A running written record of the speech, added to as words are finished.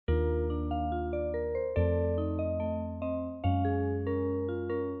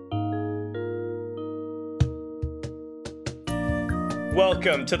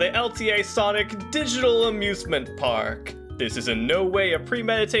Welcome to the LTA Sonic Digital Amusement Park. This is in no way a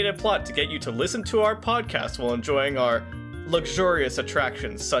premeditated plot to get you to listen to our podcast while enjoying our luxurious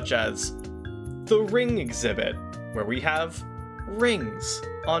attractions such as the Ring exhibit, where we have rings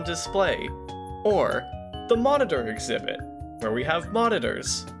on display, or the Monitor exhibit, where we have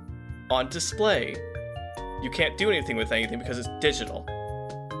monitors on display. You can't do anything with anything because it's digital.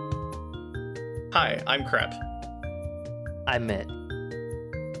 Hi, I'm Crep. I'm Mitt.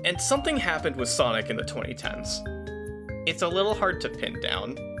 And something happened with Sonic in the 2010s. It's a little hard to pin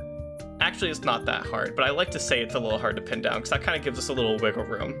down. Actually, it's not that hard, but I like to say it's a little hard to pin down because that kind of gives us a little wiggle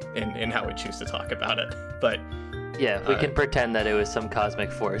room in how we choose to talk about it. But yeah, we can pretend that it was some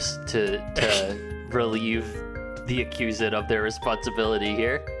cosmic force to relieve the accused of their responsibility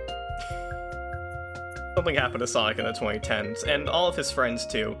here. Something happened to Sonic in the 2010s, and all of his friends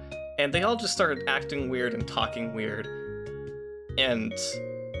too, and they all just started acting weird and talking weird. And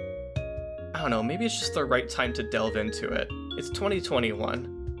I don't know, maybe it's just the right time to delve into it. It's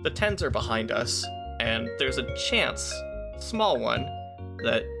 2021, the 10s are behind us, and there's a chance, small one,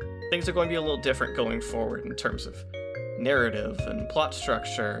 that things are going to be a little different going forward in terms of narrative and plot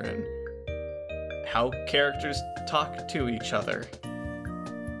structure and how characters talk to each other.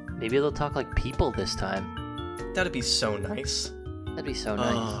 Maybe they'll talk like people this time. That'd be so nice. That'd be so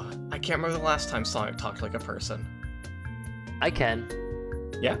nice. I can't remember the last time Sonic talked like a person. I can.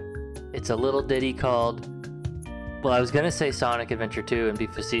 Yeah? It's a little ditty called... Well, I was going to say Sonic Adventure 2 and be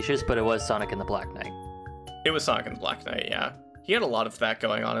facetious, but it was Sonic and the Black Knight. It was Sonic and the Black Knight, yeah. He had a lot of that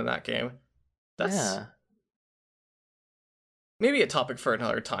going on in that game. That's maybe a topic for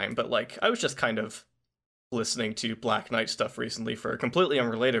another time, but like, I was just kind of listening to Black Knight stuff recently for a completely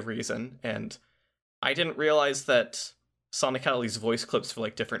unrelated reason, and I didn't realize that Sonic had all these voice clips for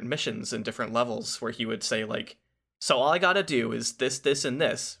like different missions and different levels where he would say like, so all I gotta do is this, this, and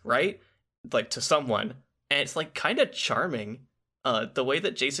this, right? Like, to someone. And it's, like, kind of charming. The way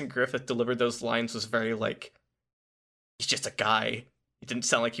that Jason Griffith delivered those lines was very, like, he's just a guy. It didn't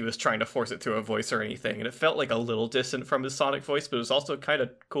sound like he was trying to force it through a voice or anything. And it felt, like, a little distant from his Sonic voice, but it was also kind of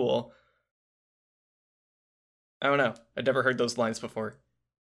cool. I don't know. I'd never heard those lines before.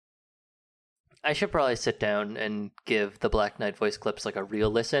 I should probably sit down and give the Black Knight voice clips, like, a real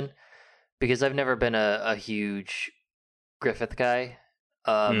listen. Because I've never been a huge Griffith guy.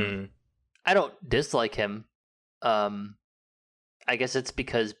 I don't dislike him. I guess it's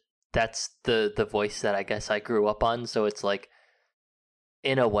because that's the voice that I guess I grew up on. So it's like,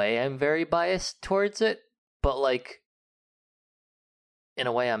 in a way, I'm very biased towards it. But like, in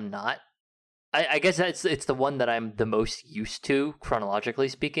a way, I'm not. I guess it's the one that I'm the most used to, chronologically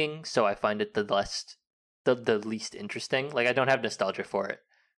speaking. So I find it the least interesting. Like, I don't have nostalgia for it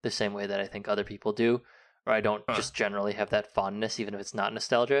the same way that I think other people do, or I don't just generally have that fondness, even if it's not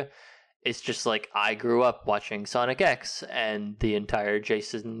nostalgia. It's just like, I grew up watching Sonic X and the entire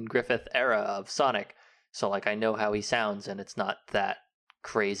Jason Griffith era of Sonic, so like, I know how he sounds, and it's not that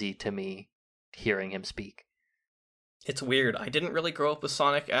crazy to me hearing him speak. It's weird. I didn't really grow up with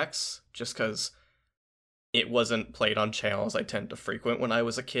Sonic X, just because it wasn't played on channels I tend to frequent when I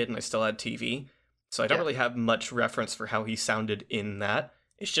was a kid, and I still had TV, so I don't really have much reference for how he sounded in that.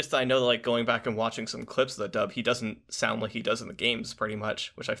 It's just that I know, like, going back and watching some clips of the dub, he doesn't sound like he does in the games, pretty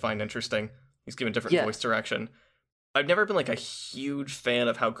much, which I find interesting. He's given different voice direction. I've never been, like, a huge fan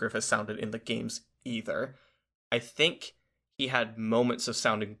of how Griffith sounded in the games, either. I think he had moments of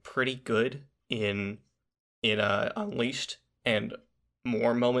sounding pretty good in Unleashed, and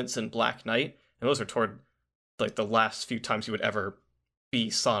more moments in Black Knight, and those are toward, like, the last few times he would ever be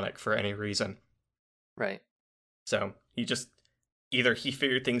Sonic for any reason. Right. So, either he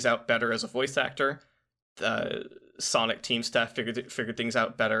figured things out better as a voice actor, the Sonic team staff figured things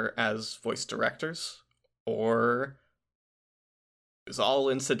out better as voice directors, or it was all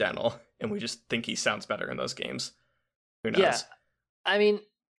incidental, and we just think he sounds better in those games. Who knows? Yeah, I mean,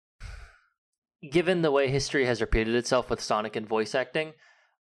 given the way history has repeated itself with Sonic and voice acting,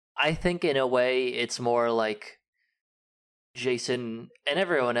 I think in a way it's more like Jason and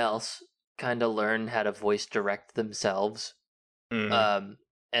everyone else kind of learn how to voice direct themselves.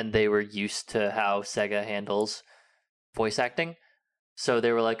 And they were used to how Sega handles voice acting. So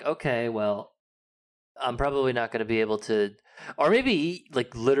they were like, okay, well, I'm probably not going to be able to, or maybe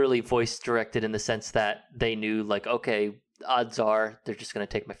like literally voice directed in the sense that they knew like, okay, odds are they're just going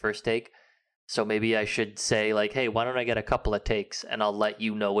to take my first take. So maybe I should say like, hey, why don't I get a couple of takes and I'll let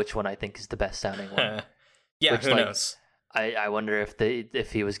you know which one I think is the best sounding one. Yeah, who knows? I wonder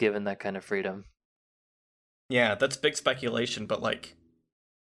if he was given that kind of freedom. Yeah, that's big speculation, but like,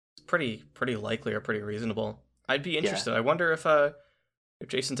 it's pretty likely or pretty reasonable. I'd be interested. Yeah. I wonder if if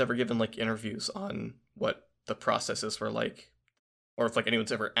Jason's ever given like interviews on what the processes were like, or if like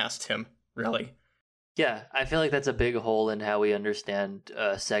anyone's ever asked him, really. Yeah, I feel like that's a big hole in how we understand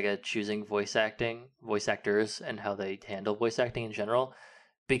Sega choosing voice actors, and how they handle voice acting in general.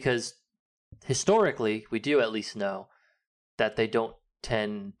 Because historically, we do at least know that they don't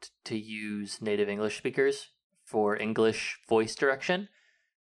tend to use native English speakers for English voice direction,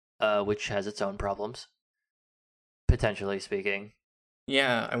 which has its own problems, potentially speaking.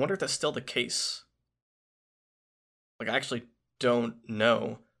 Yeah, I wonder if that's still the case. Like, I actually don't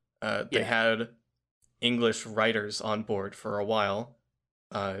know. They had English writers on board for a while.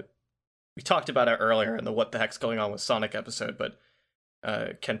 We talked about it earlier in the What the Heck's Going On with Sonic episode, but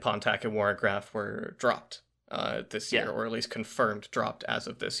Ken Pontac and Warren Graff were dropped this year, or at least confirmed dropped as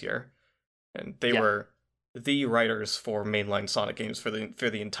of this year. And they were the writers for mainline Sonic games for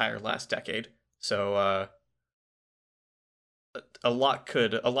the entire last decade. So a lot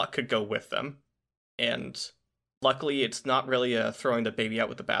could go with them. And luckily it's not really a throwing the baby out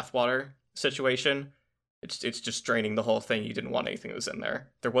with the bathwater situation. It's just draining the whole thing. You didn't want anything that was in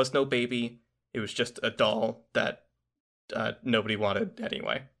there. There was no baby. It was just a doll that nobody wanted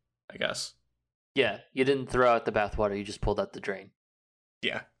anyway, I guess. Yeah, you didn't throw out the bathwater, you just pulled out the drain.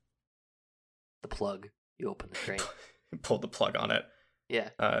 Yeah. The plug. You open the drain. Pulled the plug on it. Yeah.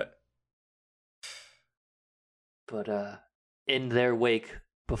 But in their wake,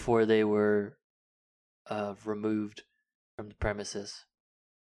 before they were removed from the premises,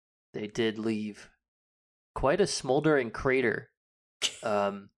 they did leave quite a smoldering crater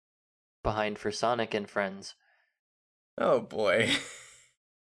behind for Sonic and friends. Oh boy.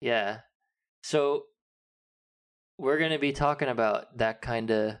 Yeah. So we're going to be talking about that kind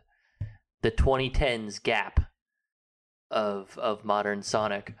of the 2010s gap of modern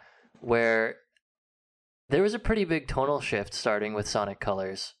Sonic, where there was a pretty big tonal shift starting with Sonic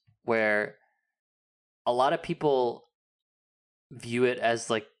Colors, where a lot of people view it as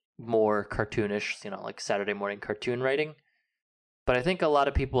like more cartoonish, like Saturday morning cartoon writing. But I think a lot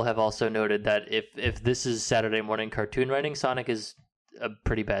of people have also noted that if this is Saturday morning cartoon writing, Sonic is a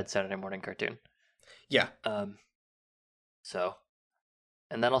pretty bad Saturday morning cartoon. Yeah. And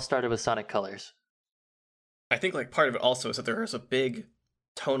then I'll start it with Sonic Colors. I think like part of it also is that there is a big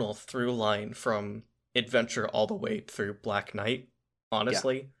tonal through line from Adventure all the way through Black Knight,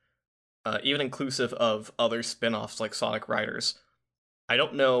 honestly. Yeah. Even inclusive of other spin-offs like Sonic Riders. I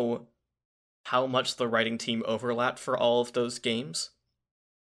don't know how much the writing team overlapped for all of those games,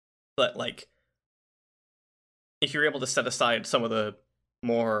 but like, if you're able to set aside some of the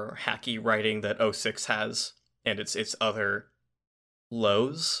more hacky writing that 06 has and its other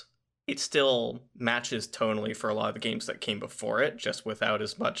lows, it still matches tonally for a lot of the games that came before it, just without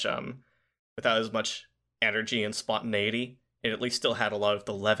as much energy and spontaneity. It at least still had a lot of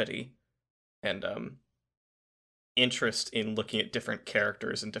the levity and interest in looking at different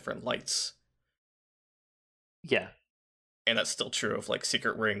characters and different lights. Yeah. And that's still true of like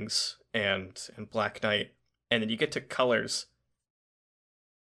Secret Rings and Black Knight. And then you get to Colors.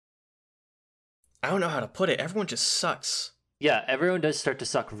 I don't know how to put it. Everyone just sucks. Yeah, everyone does start to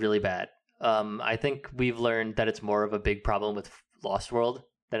suck really bad. I think we've learned that it's more of a big problem with Lost World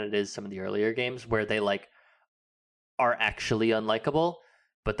than it is some of the earlier games, where they like are actually unlikable,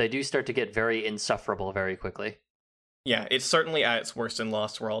 but they do start to get very insufferable very quickly. Yeah, it's certainly at its worst in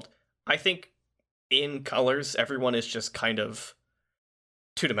Lost World. I think in Colors, everyone is just kind of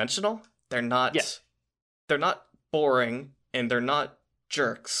two-dimensional. They're not boring, and they're not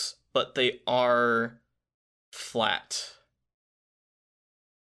jerks, but they are flat.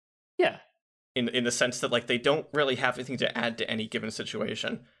 Yeah. In the sense that like they don't really have anything to add to any given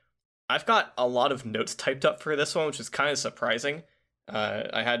situation. I've got a lot of notes typed up for this one, which is kind of surprising.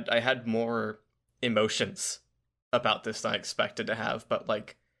 I had more emotions about this than I expected to have, but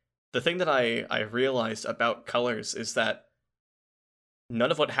like the thing that I realized about Colors is that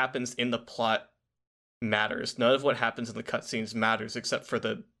none of what happens in the plot matters. None of what happens in the cutscenes matters, except for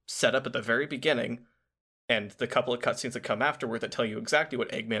the setup at the very beginning and the couple of cutscenes that come afterward that tell you exactly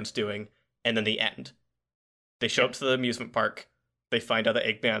what Eggman's doing, and then the end. They show up to the amusement park, they find out that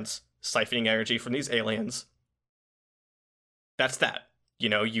Eggman's siphoning energy from these aliens. That's that.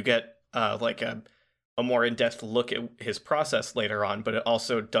 You get like a more in-depth look at his process later on, but it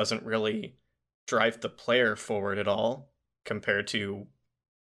also doesn't really drive the player forward at all compared to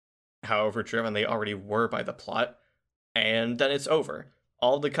how overdriven they already were by the plot. And then it's over.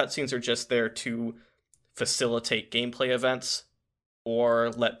 All the cutscenes are just there to facilitate gameplay events or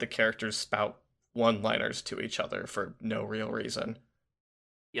let the characters spout one-liners to each other for no real reason.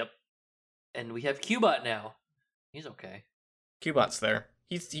 Yep. And we have Cubot now. He's okay. Cubot's there.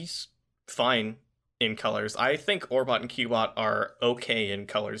 He's fine in colors. I think Orbot and Cubot are okay in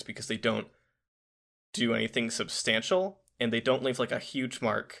colors because they don't do anything substantial and they don't leave like a huge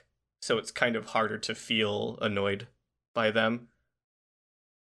mark, so it's kind of harder to feel annoyed by them.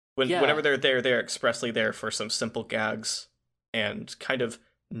 Whenever they're there, they're expressly there for some simple gags, and kind of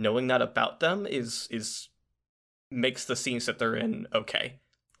knowing that about them is makes the scenes that they're in okay,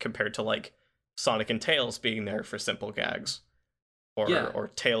 compared to like Sonic and Tails being there for simple gags. Or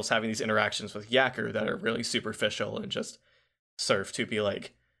Tails having these interactions with Yacker that are really superficial and just serve to be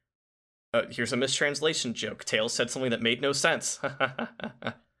like, here's a mistranslation joke. Tails said something that made no sense. And I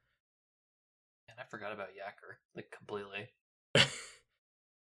forgot about Yacker, like, completely.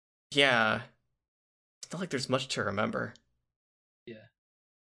 Yeah. It's not like there's much to remember. Yeah.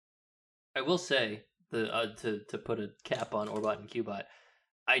 I will say, to put a cap on Orbot and Cubot,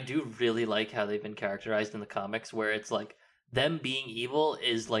 I do really like how they've been characterized in the comics, where it's like, them being evil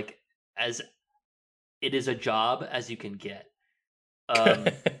is like as it is a job as you can get,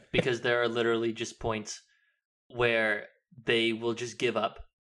 because there are literally just points where they will just give up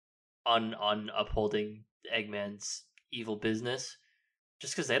on upholding Eggman's evil business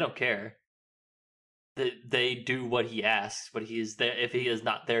just because they don't care. They do what he asks, but he is there. If he is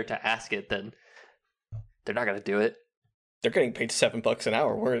not there to ask it, then they're not gonna do it. They're getting paid $7 an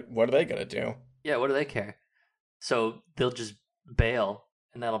hour. What are they gonna do? Yeah, what do they care? So they'll just bail,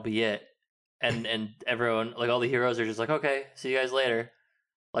 and that'll be it. And everyone, like all the heroes, are just like, okay, see you guys later.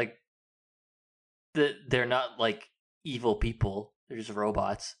 Like, they're not like evil people; they're just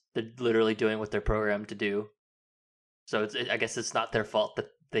robots. They're literally doing what they're programmed to do. So I guess it's not their fault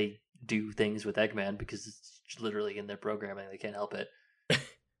that they do things with Eggman, because it's literally in their programming. They can't help it.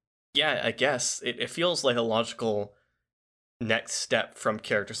 Yeah, I guess it feels like a logical next step from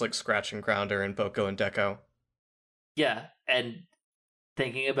characters like Scratch and Grounder and Boko and Deco. Yeah, and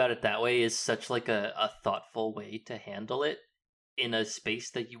thinking about it that way is such like a thoughtful way to handle it in a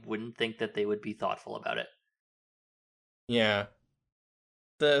space that you wouldn't think that they would be thoughtful about it. Yeah.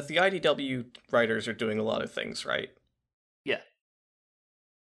 The IDW writers are doing a lot of things right. Yeah.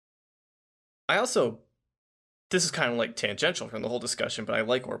 This is kind of like tangential from the whole discussion, but I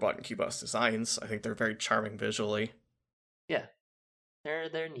like Orbot and Cubot's designs. I think they're very charming visually. Yeah.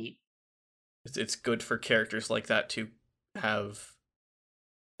 They're neat. It's good for characters like that to have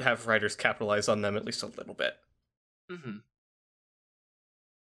writers capitalize on them at least a little bit. Mm-hmm.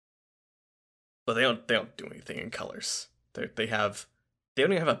 But they don't do anything in colors. They don't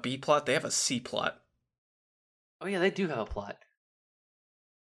even have a B plot, they have a C plot. Oh yeah, they do have a plot.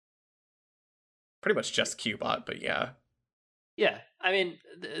 Pretty much just Cubot, but yeah. Yeah, I mean,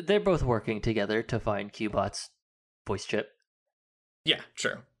 they're both working together to find Cubot's voice chip. Yeah,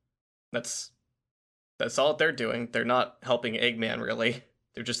 true. That's all they're doing. They're not helping Eggman, really.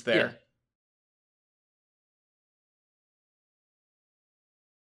 They're just there. Yeah.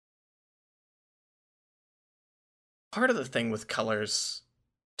 Part of the thing with colors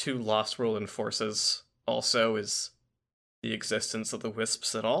to Lost World enforces also is the existence of the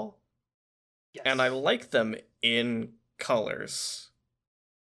Wisps at all. Yes. And I like them in colors.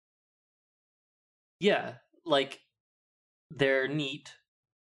 Yeah, like, they're neat.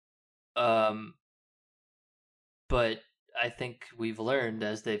 But I think we've learned,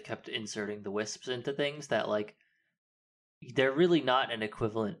 as they've kept inserting the Wisps into things, that, like, they're really not an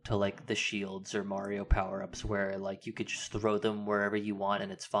equivalent to, like, the shields or Mario power-ups where, like, you could just throw them wherever you want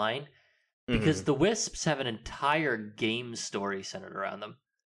and it's fine. Because the Wisps have an entire game story centered around them.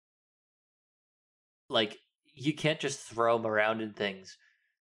 Like, you can't just throw them around in things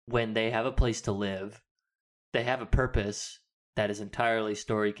when they have a place to live. They have a purpose that is entirely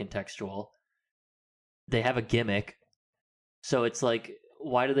story contextual. They have a gimmick. So it's like,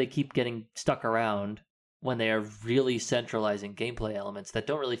 why do they keep getting stuck around when they are really centralizing gameplay elements that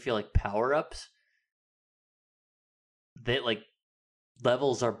don't really feel like power-ups? They, like,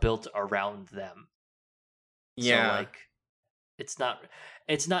 levels are built around them. Yeah. So, like, it's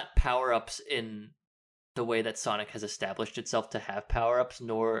not power-ups in the way that Sonic has established itself to have power-ups,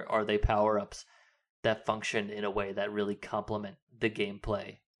 nor are they power-ups that function in a way that really complement the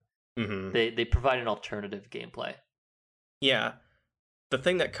gameplay. Mm-hmm. They provide an alternative gameplay. Yeah. The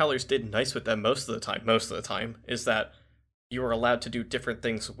thing that Colors did nice with them most of the time, is that you were allowed to do different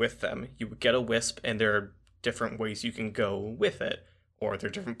things with them. You would get a Wisp, and there are different ways you can go with it, or there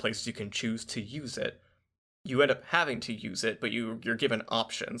are different places you can choose to use it. You end up having to use it, but you're given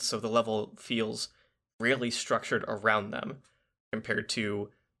options, so the level feels really structured around them, compared to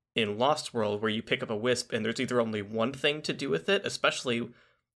in Lost World, where you pick up a Wisp and there's either only one thing to do with it, especially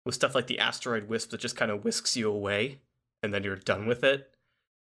with stuff like the Asteroid Wisp that just kind of whisks you away and then you're done with it.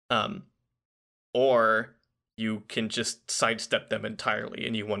 Or you can just sidestep them entirely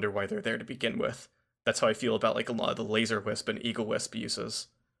and you wonder why they're there to begin with. That's how I feel about like a lot of the Laser Wisp and Eagle Wisp uses.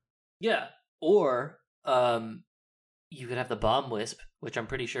 Yeah. Or you could have the Bomb Wisp, which I'm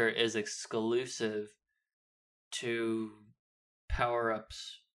pretty sure is exclusive to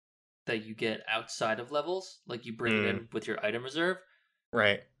power-ups that you get outside of levels. Like you bring it in with your item reserve.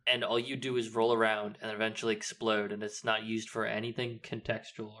 Right. And all you do is roll around and eventually explode, and it's not used for anything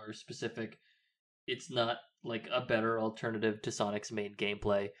contextual or specific. It's not like a better alternative to Sonic's main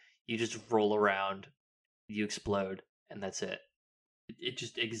gameplay. You just roll around, you explode, and that's it. It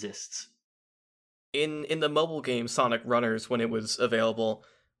just exists. In the mobile game Sonic Runners, when it was available,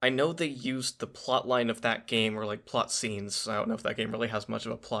 I know they used the plot line of that game, or like plot scenes. I don't know if that game really has much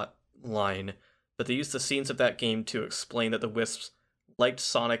of a plot line, but they used the scenes of that game to explain that the Wisps liked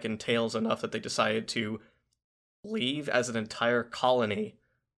Sonic and Tails enough that they decided to leave as an entire colony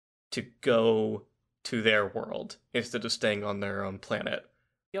to go to their world instead of staying on their own planet.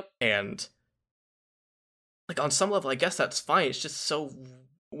 Yep. And like on some level, I guess that's fine. It's just so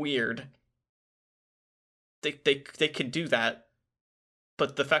weird. They can do that,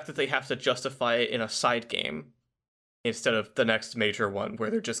 but the fact that they have to justify it in a side game instead of the next major one where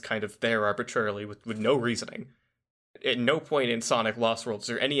they're just kind of there arbitrarily with no reasoning. At no point in Sonic Lost World is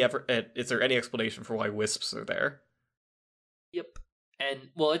there any explanation for why Wisps are there. Yep. And,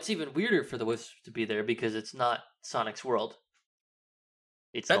 well, it's even weirder for the Wisps to be there because it's not Sonic's world.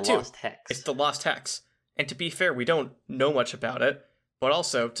 It's that the Lost Hex. It's the Lost Hex. And to be fair, we don't know much about it. But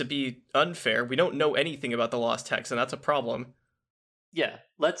also, to be unfair, we don't know anything about the Lost Hex, and that's a problem. Yeah,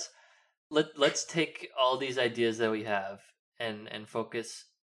 let's take all these ideas that we have and focus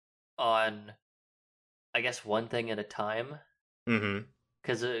on, I guess, one thing at a time. Mm-hmm.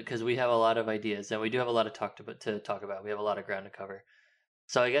 Because we have a lot of ideas, and we do have a lot to talk about. We have a lot of ground to cover.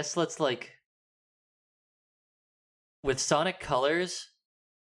 So I guess let's, like, with Sonic Colors,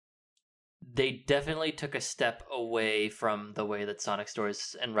 they definitely took a step away from the way that Sonic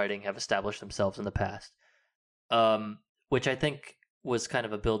stories and writing have established themselves in the past, which I think was kind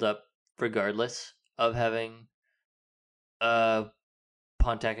of a build-up regardless of having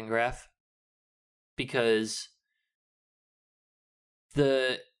Pontac and Graph, because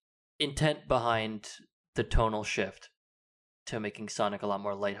the intent behind the tonal shift to making Sonic a lot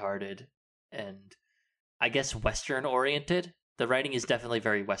more lighthearted and, I guess, Western-oriented. The writing is definitely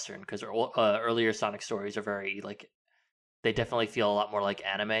very Western, because earlier Sonic stories are very, like, they definitely feel a lot more like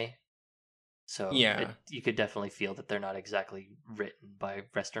anime. So yeah, you could definitely feel that they're not exactly written by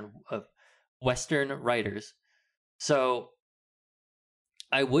Western writers. So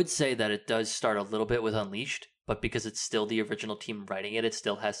I would say that it does start a little bit with Unleashed, but because it's still the original team writing it, it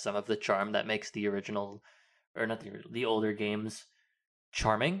still has some of the charm that makes the original, or not the older games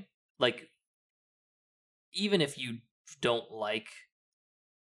charming. Like, even if you don't like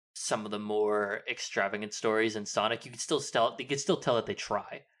some of the more extravagant stories in Sonic, you can still tell that they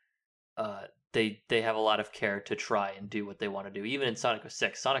try. They have a lot of care to try and do what they want to do. Even in Sonic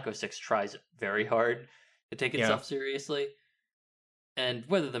 06, Sonic 06 tries very hard to take itself seriously. And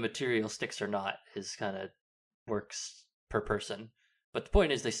whether the material sticks or not is kind of works per person. But the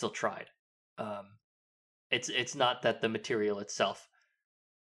point is, they still tried. It's not that the material itself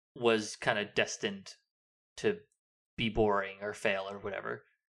was kind of destined to be boring or fail or whatever.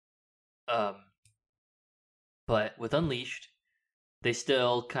 But with Unleashed, they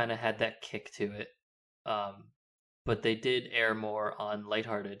still kind of had that kick to it. But they did err more on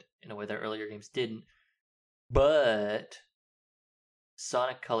lighthearted in a way that earlier games didn't. But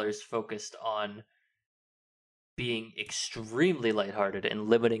Sonic Colors focused on being extremely lighthearted and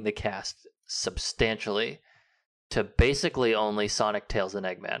limiting the cast substantially to basically only Sonic, Tails, and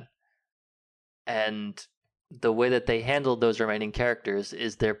Eggman. And the way that they handled those remaining characters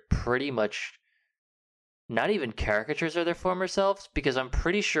is they're pretty much not even caricatures of their former selves, because I'm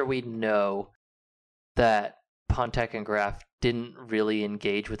pretty sure we know that Pontac and Graph didn't really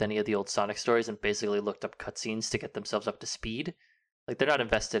engage with any of the old Sonic stories and basically looked up cutscenes to get themselves up to speed. Like, they're not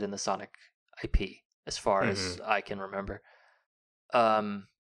invested in the Sonic IP, as far as I can remember.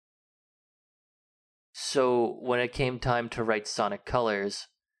 So when it came time to write Sonic Colors,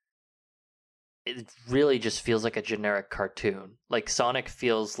 it really just feels like a generic cartoon. Like, Sonic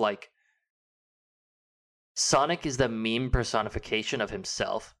feels like Sonic is the meme personification of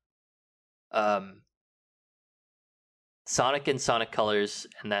himself. Sonic and Sonic Colors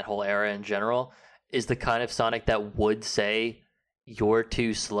and that whole era in general is the kind of Sonic that would say, "You're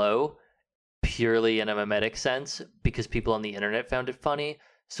too slow," purely in a mimetic sense, because people on the internet found it funny.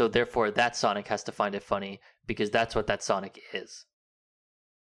 So therefore, that Sonic has to find it funny because that's what that Sonic is.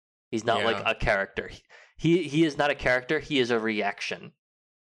 He's not like a character. He is not a character. He is a reaction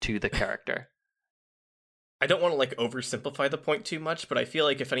to the character. I don't want to like oversimplify the point too much, but I feel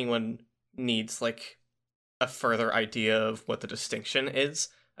like if anyone needs like a further idea of what the distinction is,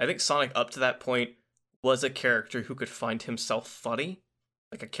 I think Sonic up to that point was a character who could find himself funny,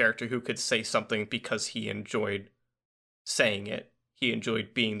 like a character who could say something because he enjoyed saying it. He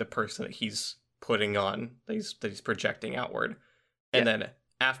enjoyed being the person that he's putting on, that he's projecting outward. And then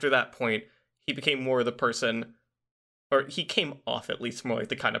after that point, he became more the person, or he came off at least more like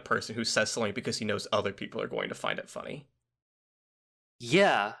the kind of person who says something because he knows other people are going to find it funny.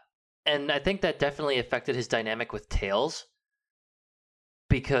 Yeah, and I think that definitely affected his dynamic with Tails,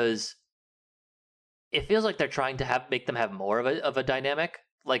 because it feels like they're trying to make them have more of a dynamic.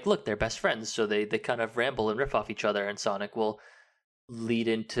 Like, look, they're best friends, so they kind of ramble and riff off each other, and Sonic will lead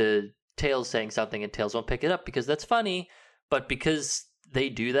into Tails saying something, and Tails won't pick it up because that's funny. But because they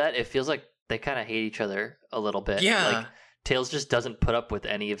do that, it feels like they kind of hate each other a little bit. Yeah. Like, Tails just doesn't put up with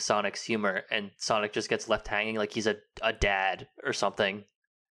any of Sonic's humor, and Sonic just gets left hanging like he's a dad or something.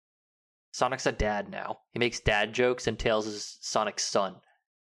 Sonic's a dad now. He makes dad jokes, and Tails is Sonic's son.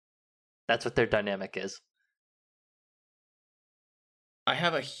 That's what their dynamic is. I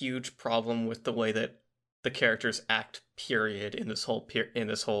have a huge problem with the way that the characters act, period, in this whole period.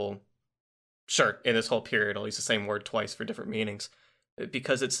 I'll use the same word twice for different meanings,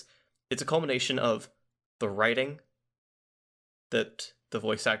 because it's a culmination of the writing that the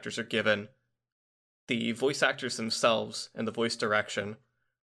voice actors are given, the voice actors themselves and the voice direction,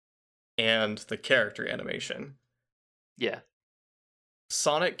 and the character animation. Yeah.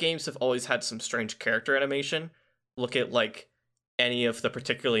 Sonic games have always had some strange character animation. Look at like any of the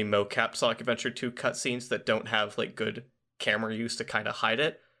particularly mocap Sonic Adventure 2 cutscenes that don't have like good camera use to kind of hide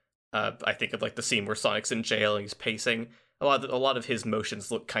it. I think of like the scene where Sonic's in jail and he's pacing. A lot of his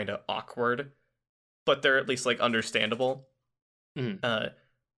motions look kind of awkward, but they're at least like understandable. Mm.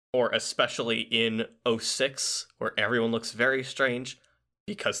 Or especially in 06, where everyone looks very strange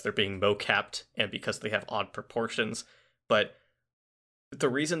because they're being mocapped and because they have odd proportions. But the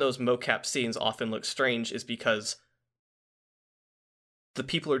reason those mocap scenes often look strange is because the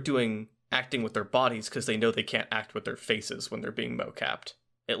people are acting with their bodies because they know they can't act with their faces when they're being mocapped.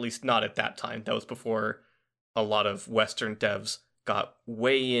 At least not at that time. That was before a lot of Western devs got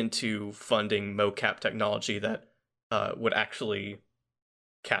way into funding mocap technology that would actually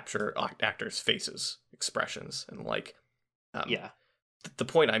capture actors' faces, expressions, and like. The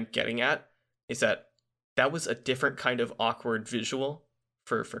point I'm getting at is that was a different kind of awkward visual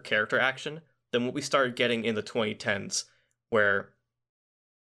for character action than what we started getting in the 2010s, where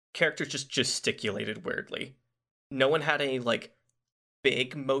characters just gesticulated weirdly. No one had any like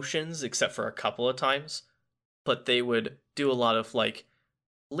big motions except for a couple of times, but they would do a lot of like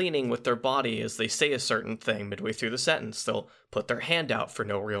leaning with their body as they say a certain thing midway through the sentence. They'll put their hand out for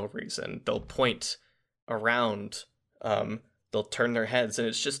no real reason. They'll point around. They'll turn their heads, and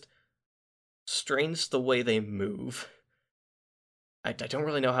it's just strange the way they move. I don't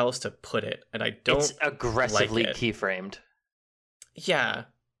really know how else to put it, and I don't. It's aggressively like it. keyframed. Yeah,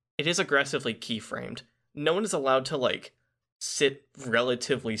 it is aggressively keyframed. No one is allowed to like sit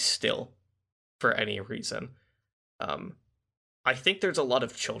relatively still for any reason. I think there's a lot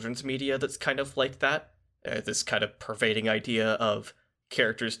of children's media that's kind of like that. This kind of pervading idea of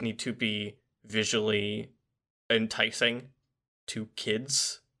characters need to be visually enticing to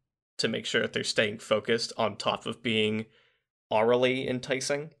kids to make sure that they're staying focused on top of being aurally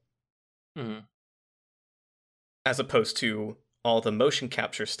enticing. Mm-hmm. As opposed to all the motion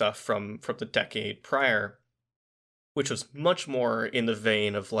capture stuff from the decade prior, which was much more in the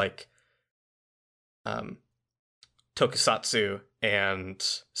vein of like tokusatsu and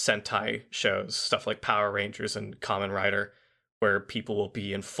Sentai shows, stuff like Power Rangers and Kamen Rider, where people will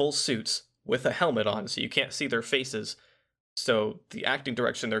be in full suits with a helmet on so you can't see their faces. So the acting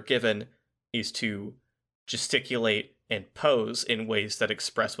direction they're given is to gesticulate and pose in ways that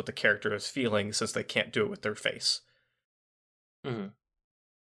express what the character is feeling, since they can't do it with their face. Mm-hmm.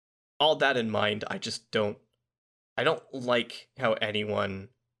 All that in mind, I don't like how anyone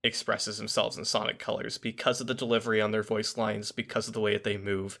expresses themselves in Sonic Colors because of the delivery on their voice lines, because of the way that they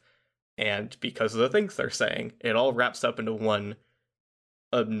move, and because of the things they're saying. It all wraps up into one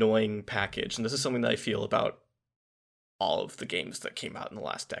annoying package, and this is something that I feel about all of the games that came out in the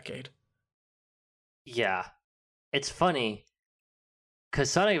last decade. Yeah. It's funny, because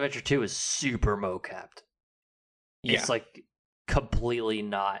Sonic Adventure 2 is super mocapped. Yeah. It's like completely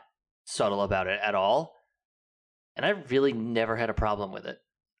not subtle about it at all. And I really never had a problem with it.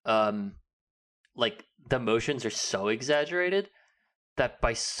 like the motions are so exaggerated that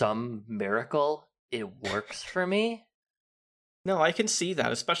by some miracle it works for me. No, I can see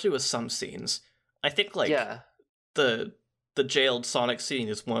that, especially with some scenes. I think like Yeah. the the jailed Sonic scene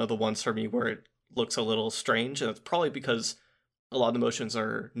is one of the ones for me where it looks a little strange, and it's probably because a lot of the motions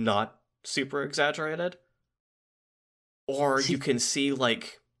are not super exaggerated. Or you See, can see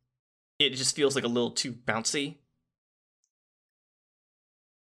like it just feels like a little too bouncy.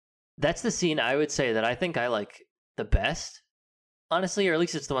 that's the scene I would say that I think I like the best, honestly, or at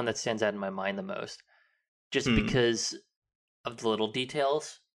least it's the one that stands out in my mind the most, just Hmm. because of the little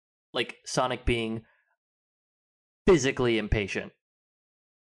details, like Sonic being physically impatient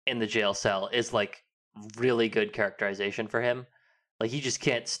in the jail cell is like really good characterization for him. Like he just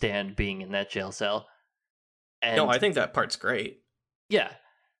can't stand being in that jail cell. No, And I think that part's great. yeah.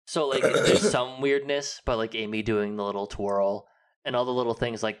 So like there's some weirdness, but like Amy doing the little twirl and all the little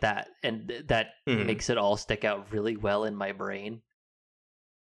things like that, and that Hmm. makes it all stick out really well in my brain.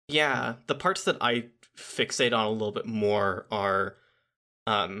 Yeah, the parts that I fixate on a little bit more are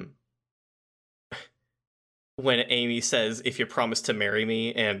um when Amy says, "If you promise to marry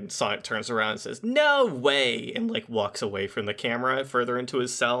me," and Sonic turns around and says, "No way," and like walks away from the camera further into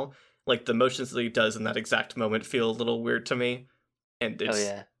his cell. Like the motions that he does in that exact moment feel a little weird to me, and Oh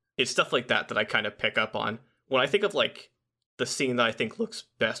yeah. it's stuff like that that I kind of pick up on when I think of like the scene that I think looks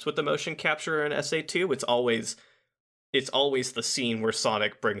best with the motion capture in SA2. It's always the scene where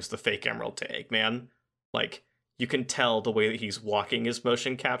Sonic brings the fake emerald to Eggman. Like you can tell the way that he's walking is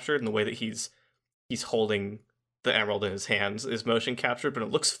motion captured, and the way that he's holding the emerald in his hands is motion captured, but it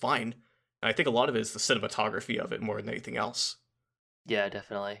looks fine. And I think a lot of it is the cinematography of it more than anything else. Yeah,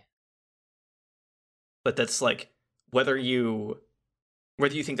 definitely. But that's like whether you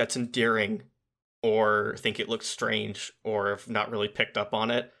whether you think that's endearing or think it looks strange or have not really picked up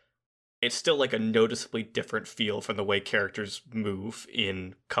on it, it's still like a noticeably different feel from the way characters move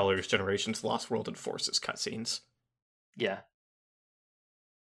in Colors, Generations, Lost World, and Forces cutscenes. Yeah.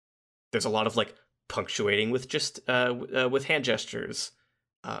 There's a lot of like punctuating with just with hand gestures,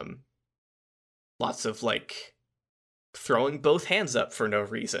 um, lots of like throwing both hands up for no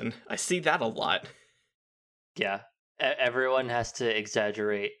reason. I see that a lot. Yeah. Everyone has to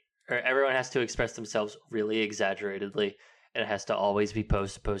exaggerate, or everyone has to express themselves really exaggeratedly, and it has to always be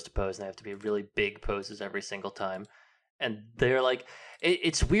pose to pose to pose, and they have to be really big poses every single time. And they're like,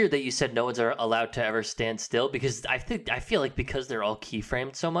 it's weird that you said no one's allowed to ever stand still, because I feel like because they're all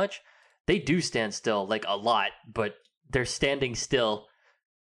keyframed so much, they do stand still like a lot, but they're standing still,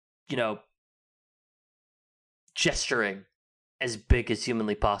 you know, gesturing as big as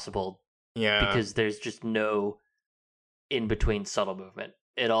humanly possible, Yeah. because there's just no in between subtle movement.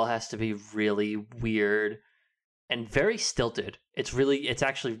 It all has to be really weird and very stilted. It's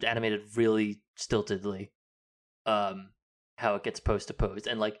actually animated really stiltedly. How it gets pose to pose,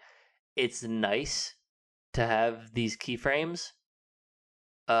 and like it's nice to have these keyframes,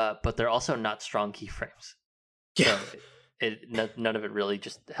 but they're also not strong keyframes. Yeah. So none of it really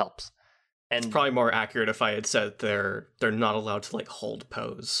just helps. And It's probably more accurate if I had said they're not allowed to like hold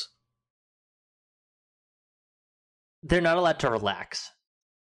pose. they're not allowed to relax.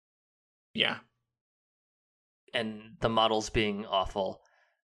 Yeah. And the models being awful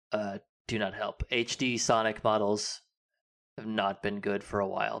do not help. HD Sonic models have not been good for a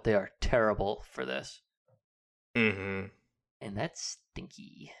while. They are terrible for this. Mm-hmm. And that's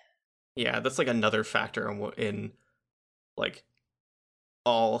stinky. Yeah, that's like another factor in like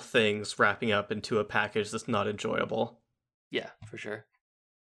all things wrapping up into a package that's not enjoyable. Yeah, for sure.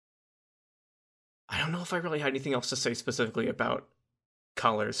 I don't know if I really had anything else to say specifically about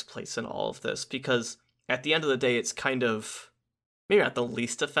Color's place in all of this, because at the end of the day, it's kind of maybe not the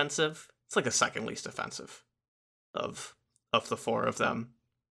least offensive. It's like the second least offensive of the four of them.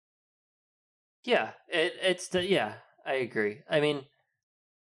 Yeah, yeah, I agree. I mean,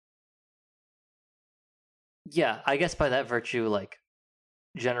 yeah, I guess by that virtue, like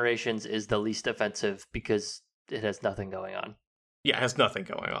Generations is the least offensive because it has nothing going on. Yeah, it has nothing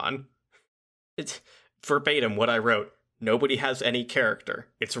going on. It's verbatim what I wrote. Nobody has any character.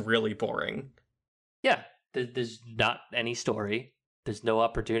 It's really boring. Yeah, there's not any story. There's no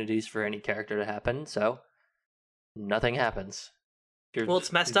opportunities for any character to happen, so nothing happens. Well,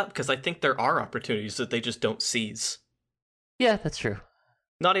 it's messed up because I think there are opportunities that they just don't seize. Yeah, that's true.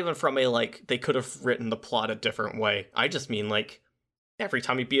 Not even from a, like, they could have written the plot a different way. I just mean, like, every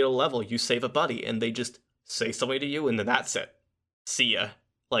time you beat a level, you save a buddy, and they just say something to you, and then that's it. See ya.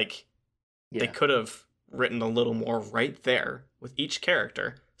 Like, Yeah. they could have written a little more right there with each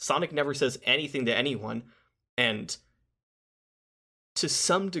character. Sonic never says anything to anyone, and to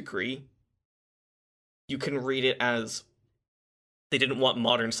some degree, you can read it as they didn't want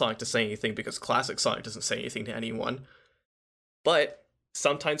modern Sonic to say anything because classic Sonic doesn't say anything to anyone. But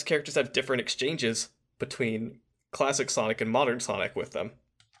sometimes characters have different exchanges between classic Sonic and modern Sonic with them.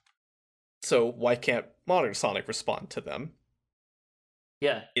 So why can't modern Sonic respond to them?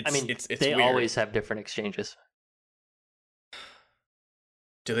 Yeah, it's they weird. always have different exchanges.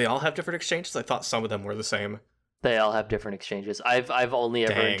 Do they all have different exchanges? I thought some of them were the same. They all have different exchanges. I've only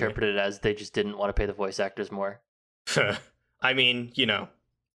ever Dang. interpreted it as they just didn't want to pay the voice actors more. I mean,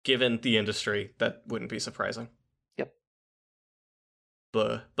 given the industry, that wouldn't be surprising. Yep.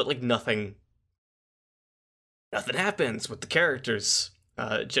 But like nothing happens with the characters.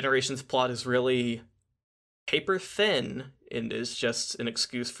 Generations plot is really paper thin and is just an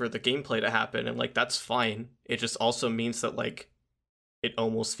excuse for the gameplay to happen, and like that's fine. It just also means that like it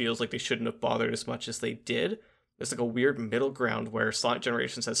almost feels like they shouldn't have bothered as much as they did. There's like a weird middle ground where Sonic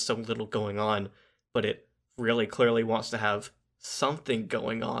Generations has so little going on, but it really clearly wants to have something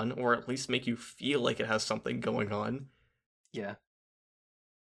going on, or at least make you feel like it has something going on. Yeah.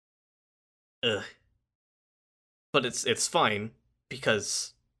 Ugh. But it's fine,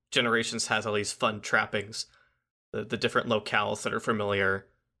 because Generations has all these fun trappings. The different locales that are familiar,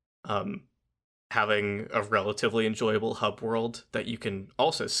 having a relatively enjoyable hub world that you can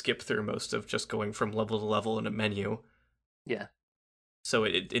also skip through most of just going from level to level in a menu. Yeah. So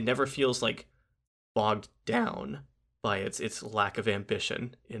it never feels like bogged down by its lack of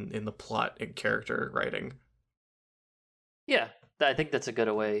ambition in the plot and character writing. Yeah, I think that's a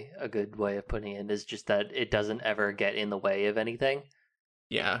good way of putting it, is just that it doesn't ever get in the way of anything.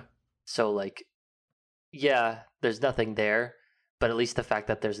 Yeah. So like, yeah, there's nothing there, but at least the fact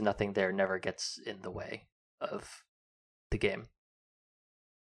that there's nothing there never gets in the way of the game.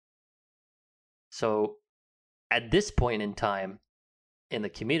 So at this point in time in the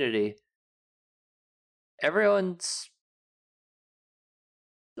community, everyone's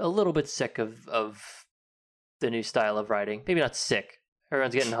a little bit sick of the new style of writing. Maybe not sick.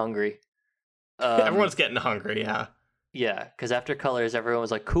 Everyone's getting hungry. Everyone's getting hungry, yeah. Yeah, because after Colors, everyone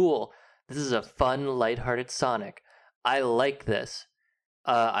was like, cool, this is a fun, lighthearted Sonic. I like this.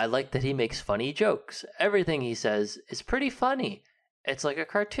 I like that he makes funny jokes. Everything he says is pretty funny. It's like a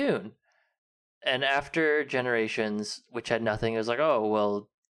cartoon. And after Generations, which had nothing, it was like, oh, well,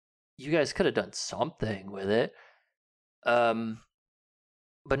 you guys could have done something with it. But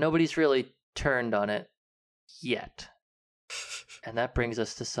nobody's really turned on it yet. And that brings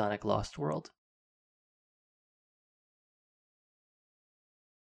us to Sonic Lost World.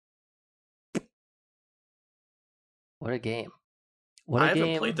 What a game. I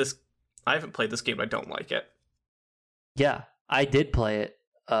haven't played this game, I don't like it. Yeah, I did play it.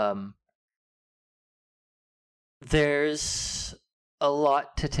 There's a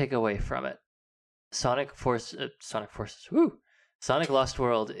lot to take away from it. Sonic Lost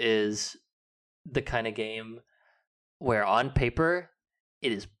World is the kind of game where on paper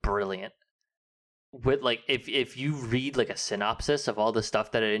it is brilliant. With like if you read like a synopsis of all the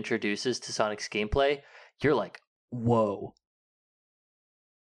stuff that it introduces to Sonic's gameplay, you're like, whoa.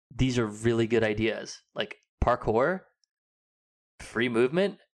 These are really good ideas. Like parkour, free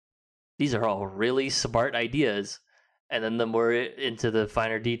movement, these are all really smart ideas. And then the more into the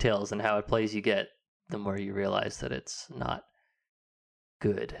finer details and how it plays you get, the more you realize that it's not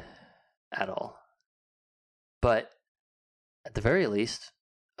good at all. But at the very least,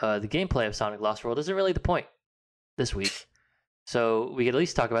 the gameplay of Sonic Lost World isn't really the point this week. So we could at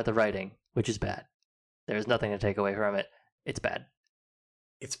least talk about the writing, which is bad. There's nothing to take away from it. It's bad.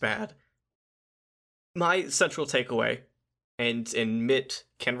 It's bad. My central takeaway, and Mitt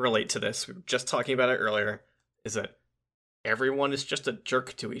can relate to this, we were just talking about it earlier, is that everyone is just a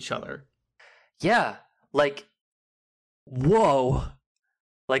jerk to each other. Yeah, like, whoa.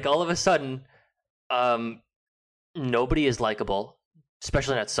 Like, all of a sudden, nobody is likable,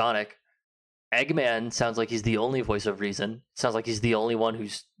 especially not Sonic. Eggman sounds like he's the only voice of reason. Sounds like he's the only one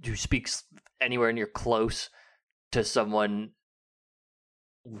who speaks anywhere near close to someone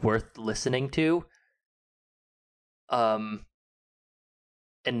worth listening to. And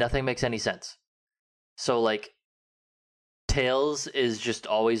nothing makes any sense. So, like, Tails is just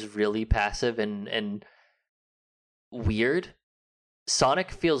always really passive and weird.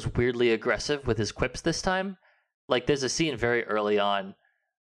 Sonic feels weirdly aggressive with his quips this time. Like, there's a scene very early on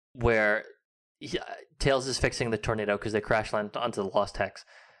where Tails is fixing the tornado because they crash land onto the Lost Hex.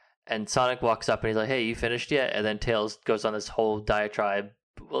 And Sonic walks up and he's like, hey, you finished yet? And then Tails goes on this whole diatribe.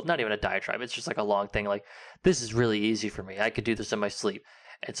 Well, not even a diatribe. It's just like a long thing. Like, this is really easy for me. I could do this in my sleep.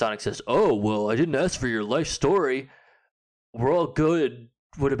 And Sonic says, oh, well, I didn't ask for your life story. we're all good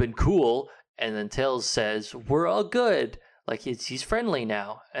would have been cool. And then Tails says, we're all good. Like, he's friendly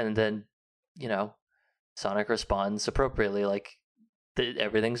now. And then, you know, Sonic responds appropriately, like,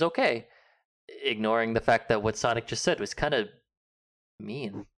 everything's okay. Ignoring the fact that what Sonic just said was kind of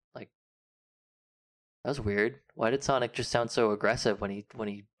mean. Like, that was weird. Why did Sonic just sound so aggressive when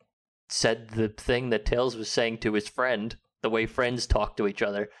he said the thing that Tails was saying to his friend, the way friends talk to each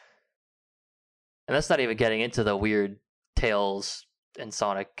other? And that's not even getting into the weird Tails and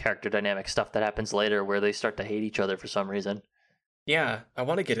Sonic character dynamic stuff that happens later where they start to hate each other for some reason. Yeah, I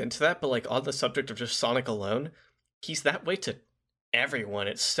want to get into that, but like on the subject of just Sonic alone, he's that way to everyone.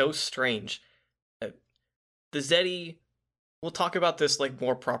 It's so strange. The Zeddy, we'll talk about this like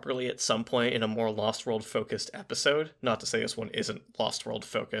more properly at some point in a more Lost World focused episode. Not to say this one isn't Lost World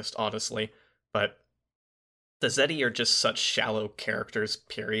focused, honestly, but the Zeddy are just such shallow characters,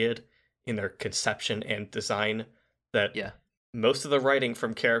 period, in their conception and design that most of the writing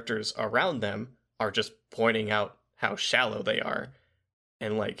from characters around them are just pointing out how shallow they are.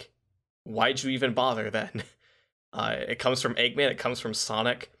 And like, why'd you even bother then? It comes from Eggman, it comes from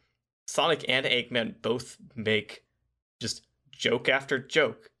Sonic. Sonic and Eggman both make just joke after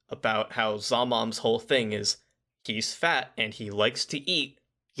joke about how Zomom's whole thing is he's fat and he likes to eat.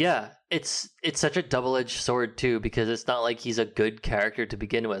 Yeah, it's such a double-edged sword too, because it's not like he's a good character to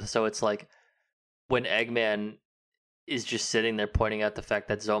begin with. So it's like when Eggman is just sitting there pointing out the fact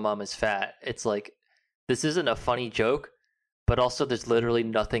that Zomom is fat, it's like, this isn't a funny joke, but also there's literally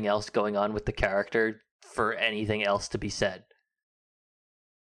nothing else going on with the character for anything else to be said.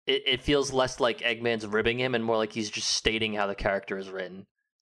 It feels less like Eggman's ribbing him and more like he's just stating how the character is written.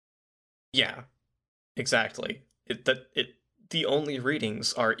 Yeah, exactly. The only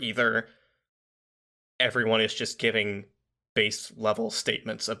readings are either everyone is just giving base level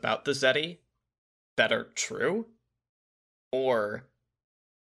statements about the Zeddy that are true, or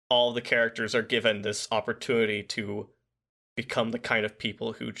all the characters are given this opportunity to become the kind of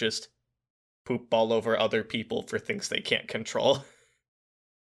people who just poop all over other people for things they can't control.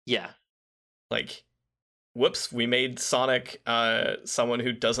 Yeah. Like, whoops, we made Sonic someone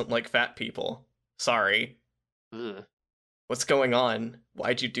who doesn't like fat people. Sorry. Ugh. What's going on?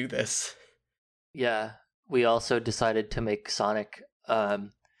 Why'd you do this? Yeah. We also decided to make Sonic,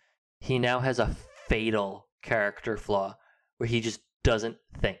 he now has a fatal character flaw where he just doesn't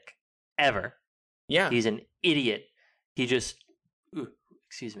think. Ever. Yeah. He's an idiot. He just,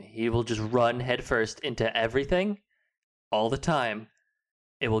 he will just run headfirst into everything all the time.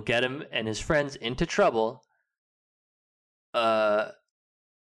 It will get him and his friends into trouble. And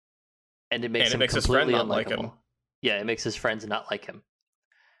it makes him completely unlikable. Yeah, it makes his friends not like him.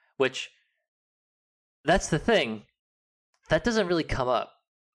 Which, that's the thing. That doesn't really come up.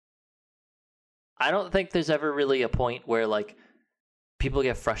 I don't think there's ever really a point where, like, people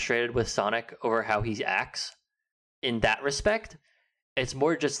get frustrated with Sonic over how he acts in that respect. It's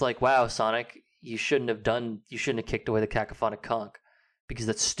more just like, wow, Sonic, you shouldn't have kicked away the cacophonic conch because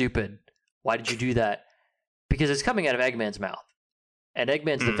that's stupid. Why did you do that? Because it's coming out of Eggman's mouth. And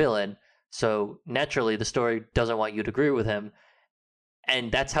Eggman's the villain, so naturally the story doesn't want you to agree with him.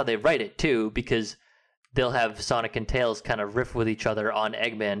 And that's how they write it too, because they'll have Sonic and Tails kind of riff with each other on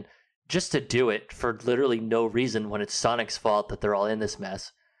Eggman just to do it for literally no reason when it's Sonic's fault that they're all in this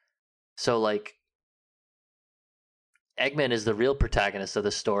mess. So, like, Eggman is the real protagonist of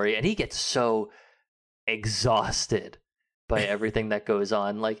the story, and he gets so exhausted by everything that goes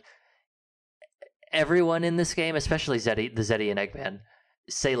on. Like, everyone in this game, especially the Zeddy and Eggman,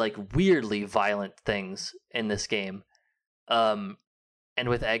 say, like, weirdly violent things in this game. And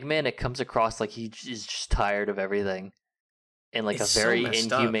with Eggman, it comes across like he is just tired of everything in, like, it's a very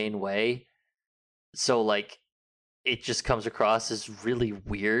inhumane way. So, like, it just comes across as really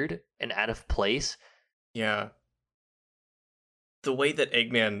weird and out of place. Yeah. The way that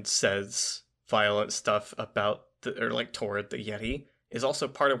Eggman says violent stuff about toward the Yeti is also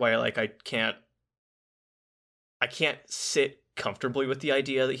part of why, like, I can't sit comfortably with the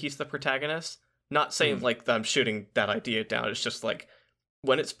idea that he's the protagonist. Not saying like that I'm shooting that idea down. It's just like,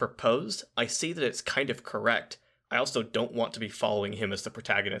 when it's proposed, I see that it's kind of correct. I also don't want to be following him as the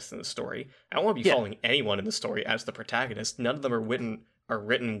protagonist in the story. I don't want to be following anyone in the story as the protagonist. None of them are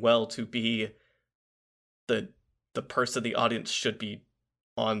written well to be the person the audience should be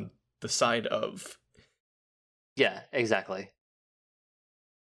on the side of. Yeah, exactly.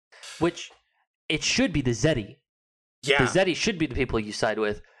 Which, it should be the Zeddy. Yeah. The Zeddy should be the people you side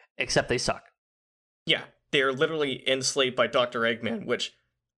with, except they suck. Yeah, they are literally enslaved by Dr. Eggman, which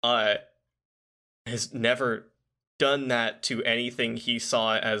has never done that to anything he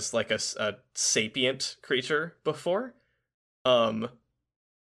saw as, like, a sapient creature before. Um,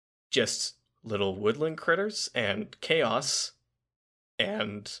 just little woodland critters and chaos,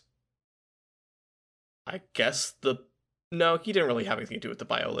 and I guess no, he didn't really have anything to do with the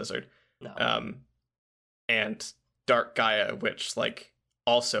Bio Lizard. No. And Dark Gaia, which, like,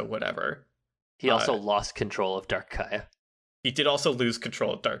 also whatever. He also lost control of Dark Gaia. He did also lose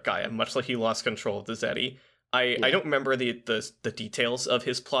control of Dark Gaia, much like he lost control of the Zeti. I don't remember the details of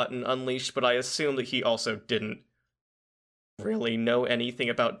his plot in Unleashed, but I assume that he also didn't really know anything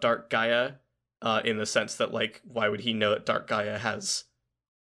about Dark Gaia, in the sense that, like, why would he know that Dark Gaia has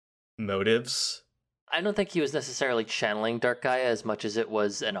motives? I don't think he was necessarily channeling Dark Gaia as much as it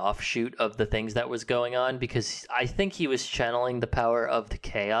was an offshoot of the things that was going on, because I think he was channeling the power of the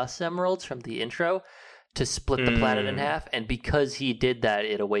Chaos Emeralds from the intro to split the planet in half, and because he did that,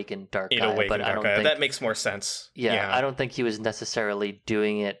 it awakened Dark Gaia. But I don't think that makes more sense. Yeah, I don't think he was necessarily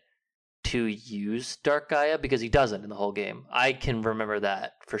doing it to use Dark Gaia, because he doesn't in the whole game. I can remember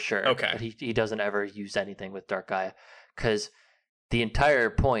that for sure. Okay. But he doesn't ever use anything with Dark Gaia, because the entire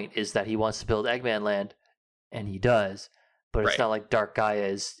point is that he wants to build Eggman Land, and he does, but it's not like Dark Gaia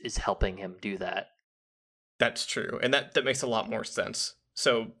is helping him do that. That's true, and that makes a lot more sense.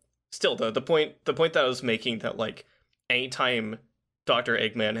 So, still, though, the point that I was making, that, like, anytime Dr.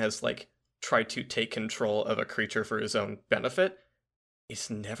 Eggman has, like, tried to take control of a creature for his own benefit, it's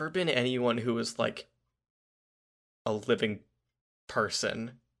never been anyone who is, like, a living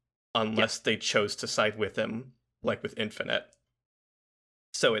person, unless they chose to side with him, like with Infinite.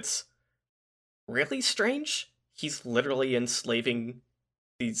 So it's really strange. He's literally enslaving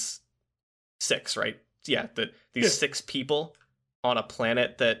these 6, right? Yeah, these 6 people on a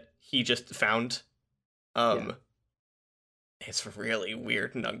planet that he just found. It's really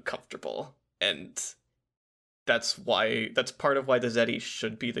weird and uncomfortable, and that's part of why the Zeti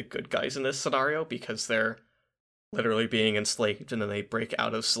should be the good guys in this scenario, because they're literally being enslaved, and then they break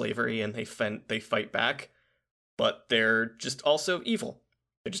out of slavery and they fight back, but they're just also evil.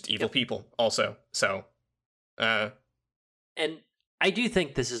 They're just evil people also. So, and I do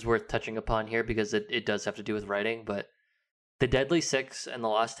think this is worth touching upon here, because it does have to do with writing, but the Deadly Six and the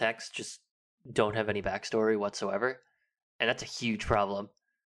Lost Hex just don't have any backstory whatsoever, and that's a huge problem.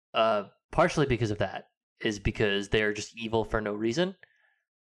 Partially because of that, is because they're just evil for no reason,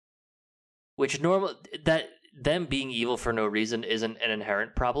 which them being evil for no reason isn't an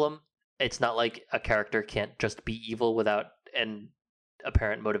inherent problem. It's not like a character can't just be evil without an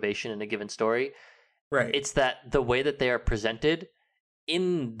apparent motivation in a given story. Right. It's that the way that they are presented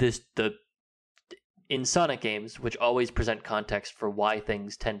in in Sonic games, which always present context for why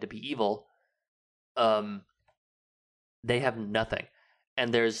things tend to be evil, they have nothing.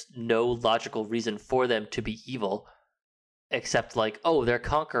 And there's no logical reason for them to be evil, except like, oh, they're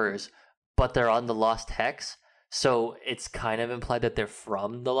conquerors, but they're on the Lost Hex, so it's kind of implied that they're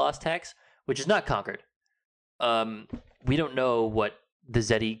from the Lost Hex, which is not conquered. We don't know what the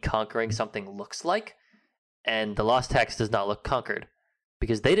Zeti conquering something looks like, and the Lost Hex does not look conquered,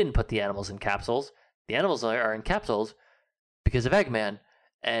 because they didn't put the animals in capsules. The animals are in capsules because of Eggman,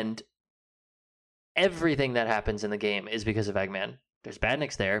 and everything that happens in the game is because of Eggman. There's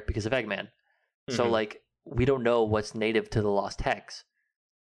Badniks there because of Eggman. Mm-hmm. So, like, we don't know what's native to the Lost Hex.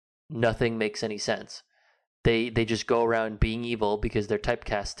 Nothing makes any sense. They just go around being evil because they're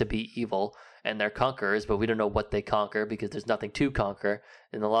typecast to be evil, and they're conquerors, but we don't know what they conquer because there's nothing to conquer,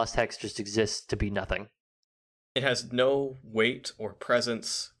 and the Lost Hex just exists to be nothing. It has no weight or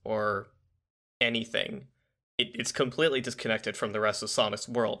presence or anything. It's completely disconnected from the rest of Sonic's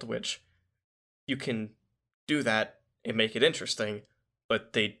world, which you can do that and make it interesting,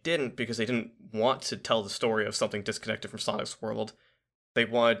 but they didn't, because they didn't want to tell the story of something disconnected from Sonic's world. They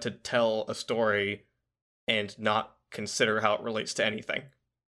wanted to tell a story and not consider how it relates to anything.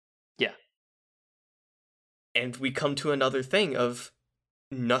 Yeah. And we come to another thing of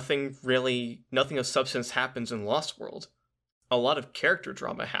nothing of substance happens in Lost World. A lot of character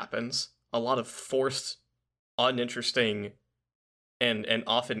drama happens, a lot of forced, uninteresting, and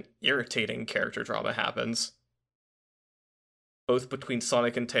often irritating character drama happens. Both between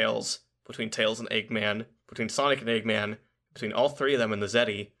Sonic and Tails, between Tails and Eggman, between Sonic and Eggman, between all 3 of them and the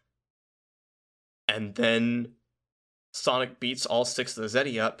Zeti. And then Sonic beats all 6 of the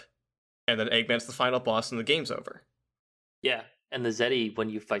Zeti up, and then Eggman's the final boss and the game's over. Yeah, and the Zeti, when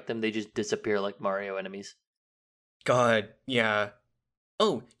you fight them, they just disappear like Mario enemies. God, yeah.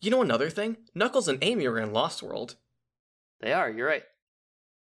 Oh, you know another thing? Knuckles and Amy are in Lost World. They are, you're right.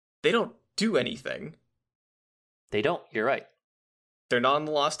 They don't do anything. They don't, you're right. They're not in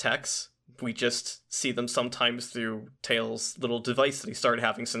the Lost Hex. We just see them sometimes through Tails' little device that he started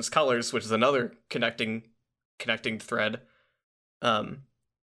having since Colors, which is another connecting thread. Um,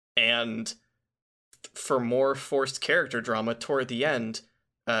 and for more forced character drama toward the end,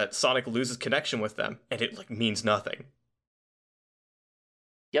 Sonic loses connection with them, and it like means nothing.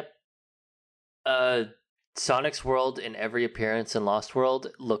 Yep. Sonic's world in every appearance in Lost World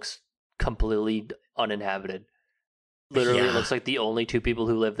looks completely uninhabited. Literally, it looks like the only two people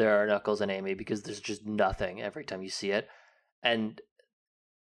who live there are Knuckles and Amy, because there's just nothing every time you see it. And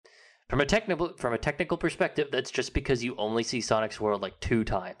from a technical perspective, that's just because you only see Sonic's world like 2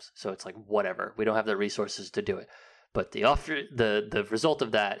 times. So it's like, whatever. We don't have the resources to do it. But the result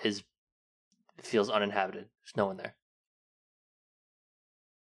of that is it feels uninhabited. There's no one there.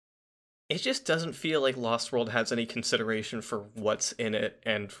 It just doesn't feel like Lost World has any consideration for what's in it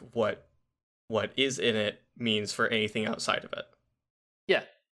and what is in it means for anything outside of it. Yeah.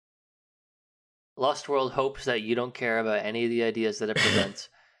 Lost World hopes that you don't care about any of the ideas that it presents.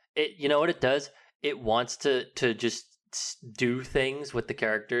 You know what it does? It wants to just do things with the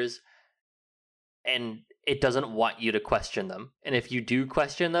characters, and it doesn't want you to question them. And if you do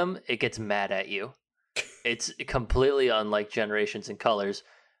question them, it gets mad at you. It's completely unlike Generations and Colors,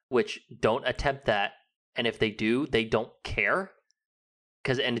 which don't attempt that. And if they do, they don't care.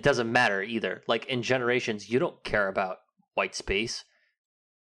 And it doesn't matter either. Like in Generations, you don't care about white space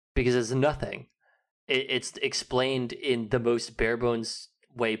because it's nothing. It's explained in the most bare bones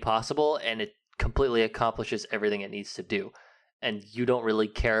way possible, and it completely accomplishes everything it needs to do. And you don't really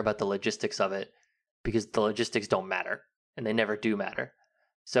care about the logistics of it because the logistics don't matter, and they never do matter.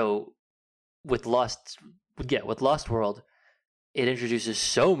 So with Lost World, it introduces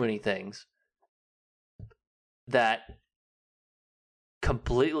so many things that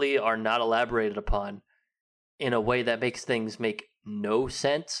completely are not elaborated upon in a way that makes things make no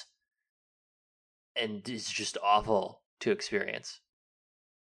sense and is just awful to experience.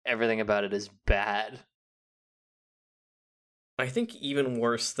 Everything about it is bad. I think even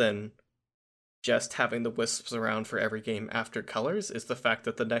worse than just having the Wisps around for every game after Colors is the fact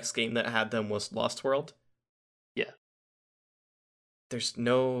that the next game that had them was Lost World. Yeah. They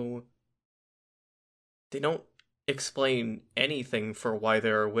don't explain anything for why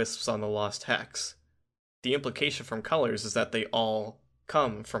there are wisps on the Lost Hex. The implication from Colors is that they all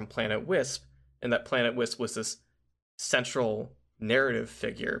come from Planet Wisp, and that Planet Wisp was this central narrative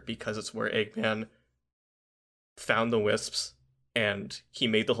figure because it's where Eggman found the wisps, and he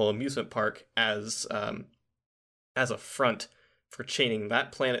made the whole amusement park as a front for chaining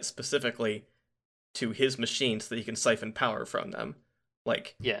that planet specifically to his machine so that he can siphon power from them.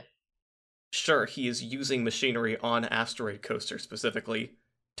 Like, yeah. Sure, he is using machinery on Asteroid Coaster specifically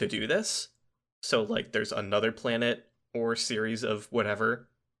to do this. So, like, there's another planet or series of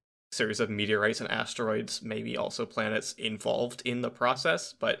meteorites and asteroids, maybe also planets involved in the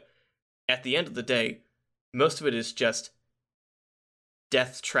process. But at the end of the day, most of it is just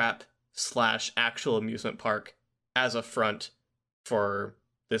Death Trap / actual amusement park as a front for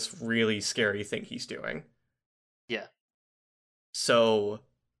this really scary thing he's doing. Yeah. So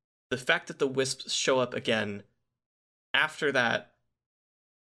the fact that the wisps show up again after that,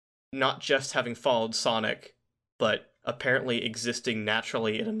 not just having followed Sonic, but apparently existing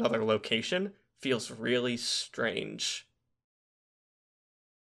naturally in another location, feels really strange.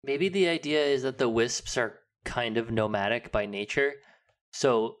 Maybe the idea is that the wisps are kind of nomadic by nature.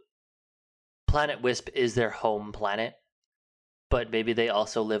 So Planet Wisp is their home planet, but maybe they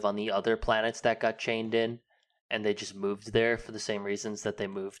also live on the other planets that got chained in, and they just moved there for the same reasons that they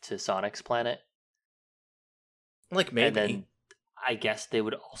moved to Sonic's planet. Like, maybe. And then I guess they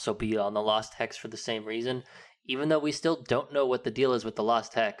would also be on the Lost Hex for the same reason, even though we still don't know what the deal is with the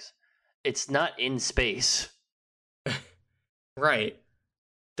Lost Hex. It's not in space. Right.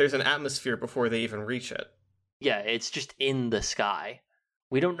 There's an atmosphere before they even reach it. Yeah, it's just in the sky.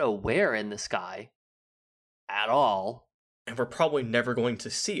 We don't know where in the sky at all. And we're probably never going to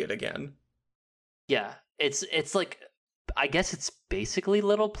see it again. Yeah, it's like, I guess it's basically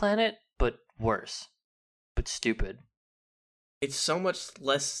Little Planet, but worse. But stupid. It's so much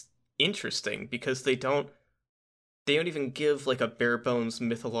less interesting because they don't even give like a bare bones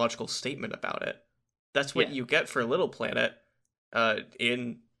mythological statement about it. That's what you get for Little Planet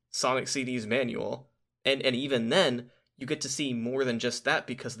in Sonic CD's manual. And even then, you get to see more than just that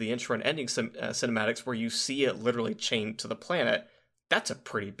because of the intro and ending cinematics where you see it literally chained to the planet. That's a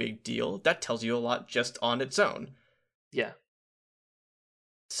pretty big deal. That tells you a lot just on its own. Yeah.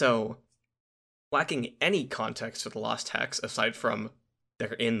 So, lacking any context for the Lost Hex, aside from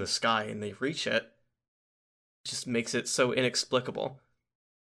they're in the sky and they reach it, just makes it so inexplicable.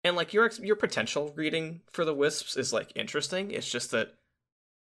 And, like, your potential reading for the Wisps is, like, interesting. It's just that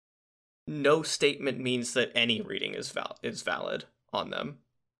no statement means that any reading is valid on them.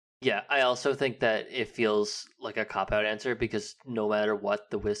 Yeah, I also think that it feels like a cop-out answer because no matter what,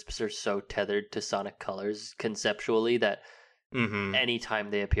 the Wisps are so tethered to Sonic Colors conceptually that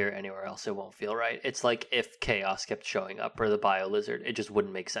anytime they appear anywhere else, it won't feel right. It's like if Chaos kept showing up or the Bio Lizard, it just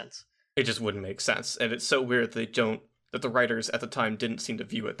wouldn't make sense. It just wouldn't make sense, and it's so weird that the writers at the time didn't seem to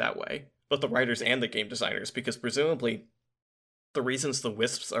view it that way. But the writers and the game designers, because presumably the reasons the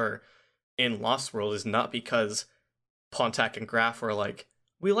Wisps are in Lost World is not because Pontac and Graf were like,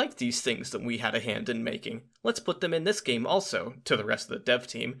 we like these things that we had a hand in making. Let's put them in this game also, to the rest of the dev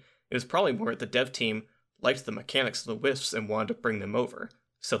team. It was probably more the dev team liked the mechanics of the Wisps and wanted to bring them over.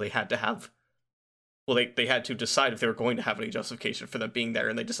 So they had to have... Well, they had to decide if they were going to have any justification for them being there,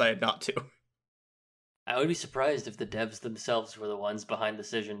 and they decided not to. I would be surprised if the devs themselves were the ones behind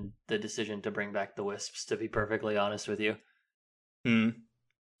the decision to bring back the Wisps, to be perfectly honest with you. Do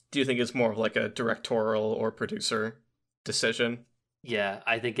you think it's more of like a directorial or producer decision? Yeah,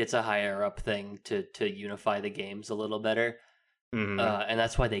 I think it's a higher up thing to unify the games a little better. And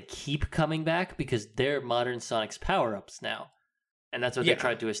that's why they keep coming back, because they're modern Sonic's power-ups now. And that's what they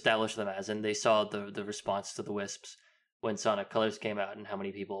tried to establish them as, and they saw the response to the Wisps when Sonic Colors came out and how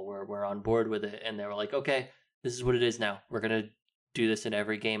many people were on board with it, and they were like, okay, this is what it is now. We're going to do this in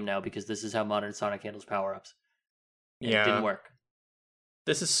every game now because this is how modern Sonic handles power-ups. And it didn't work.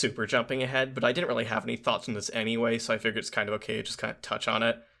 This is super jumping ahead, but I didn't really have any thoughts on this anyway, so I figured it's kind of okay to just kind of touch on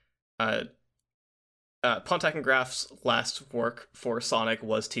it. Pontac and Graf's last work for Sonic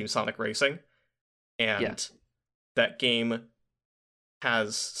was Team Sonic Racing, and that game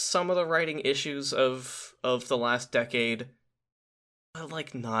has some of the writing issues of the last decade, but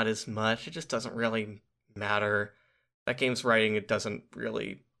like not as much. It just doesn't really matter. That game's writing, it doesn't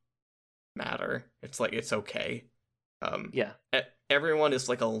really matter. It's like, it's okay. Everyone is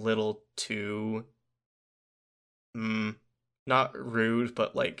like a little too not rude,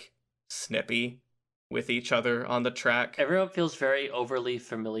 but like snippy with each other on the track. Everyone feels very overly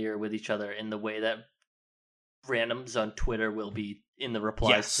familiar with each other in the way that randoms on Twitter will be in the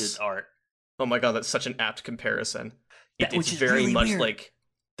replies to art. Oh my god, that's such an apt comparison. It's very really much weird. like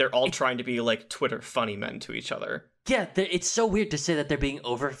they're all trying to be like Twitter funny men to each other. Yeah, it's so weird to say that they're being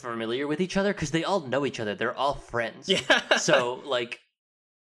over familiar with each other because they all know each other. They're all friends. Yeah. So, like...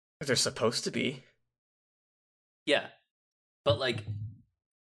 They're supposed to be. Yeah. But, like...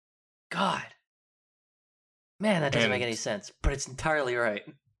 God. Man, that doesn't make any sense. But it's entirely right.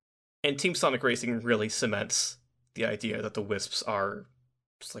 And Team Sonic Racing really cements the idea that the Wisps are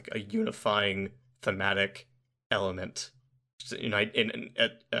just like a unifying thematic element.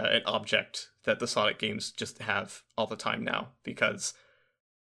 An object that the Sonic games just have all the time now, because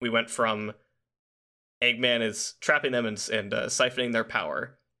we went from Eggman is trapping them and siphoning their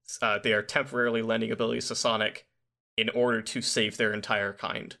power. They are temporarily lending abilities to Sonic in order to save their entire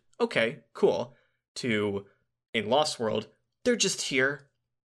kind. Okay, cool. To, in Lost World, they're just here.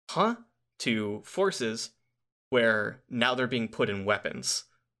 Huh? To Forces, where now they're being put in weapons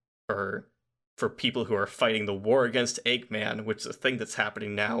for people who are fighting the war against Eggman, which is a thing that's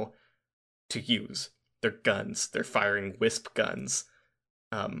happening now, to use. They're guns. They're firing Wisp guns.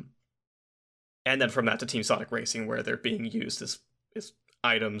 And then from that to Team Sonic Racing, where they're being used as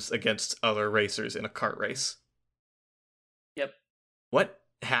items against other racers in a kart race. Yep. What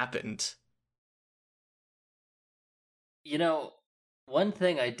happened? You know, one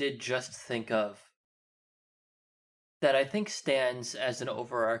thing I did just think of that I think stands as an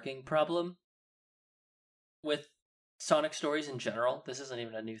overarching problem with Sonic stories in general, this isn't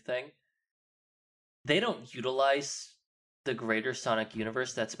even a new thing, they don't utilize the greater Sonic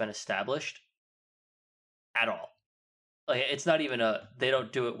universe that's been established at all. Like, it's not even they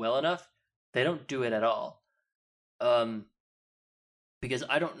don't do it well enough. They don't do it at all. Because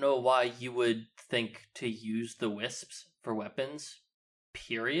I don't know why you would think to use the Wisps for weapons,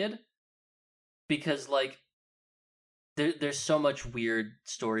 period. Because, like, there's so much weird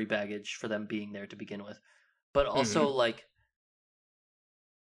story baggage for them being there to begin with. But also, like,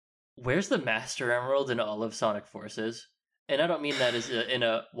 where's the Master Emerald in all of Sonic Forces? And I don't mean that as in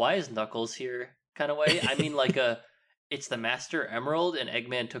a why is Knuckles here kind of way. I mean like it's the Master Emerald and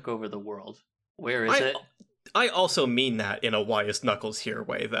Eggman took over the world. Where is it? I also mean that in a why is Knuckles here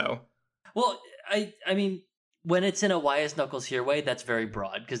way, though. Well, I mean, when it's in a why is Knuckles here way, that's very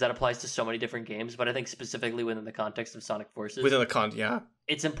broad because that applies to so many different games. But I think specifically within the context of Sonic Forces,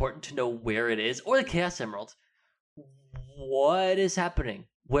 it's important to know where it is, or the Chaos Emerald. What is happening?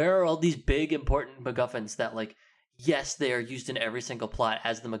 Where are all these big important MacGuffins that, like, yes, they are used in every single plot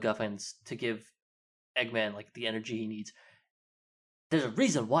as the MacGuffins to give Eggman, like, the energy he needs. there's a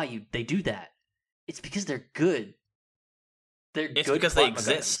reason why they do that. It's because they're good. It's good because they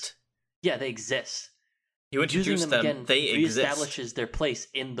exist. Yeah, they exist. You introduce them again, they reestablishes their place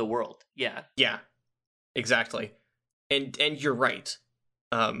in the world. Yeah. Yeah. Exactly. And you're right.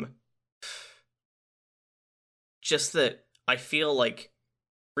 Just that I feel like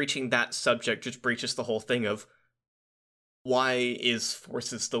breaching that subject just breaches the whole thing of why is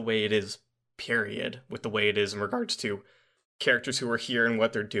Forces the way it is, period, with the way it is in regards to characters who are here and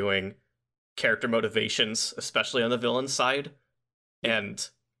what they're doing, character motivations, especially on the villain side, and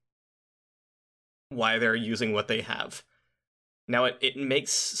why they're using what they have. Now, it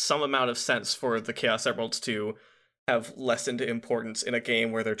makes some amount of sense for the Chaos Emeralds to have lessened importance in a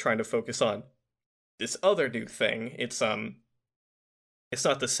game where they're trying to focus on this other new thing. It's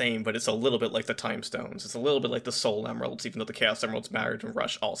not the same, but it's a little bit like the Time Stones. It's a little bit like the Soul Emeralds, even though the Chaos Emeralds mattered in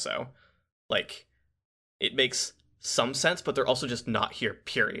Rush also. Like, it makes some sense, but they're also just not here,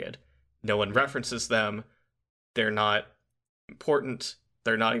 period. No one references them. They're not important.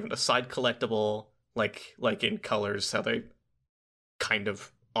 They're not even a side collectible, like in Colors, how they kind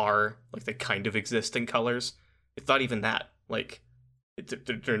of are. Like, they kind of exist in Colors. It's not even that. Like,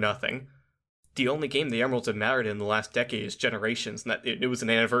 they're nothing. The only game the Emeralds have mattered in the last decade is Generations, and that it was an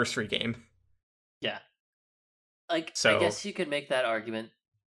anniversary game. Yeah. Like, so, I guess you could make that argument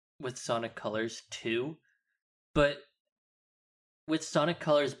with Sonic Colors too, but with Sonic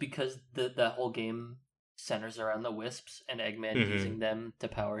Colors, because the whole game centers around the Wisps and Eggman using them to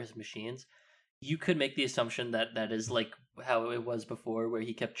power his machines, you could make the assumption that that is like how it was before, where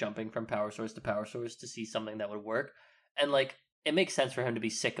he kept jumping from power source to power source to see something that would work. And like, it makes sense for him to be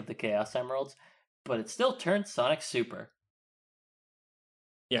sick of the Chaos Emeralds, but it still turns Sonic super.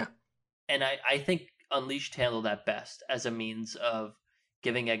 Yeah. And I think Unleashed handled that best as a means of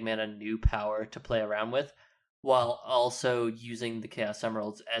giving Eggman a new power to play around with, while also using the Chaos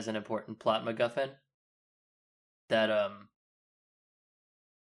Emeralds as an important plot MacGuffin. That,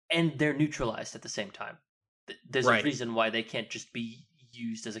 and they're neutralized at the same time. There's a reason why they can't just be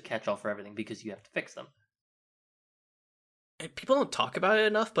used as a catch-all for everything, because you have to fix them. People don't talk about it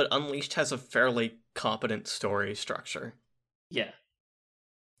enough, but Unleashed has a fairly competent story structure. Yeah.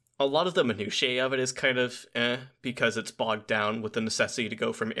 A lot of the minutiae of it is kind of because it's bogged down with the necessity to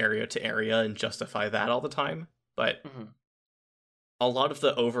go from area to area and justify that all the time. But a lot of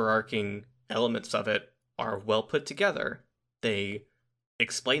the overarching elements of it are well put together. They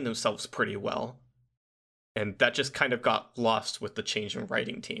explain themselves pretty well. And that just kind of got lost with the change in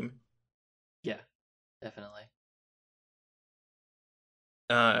writing team. Yeah, definitely.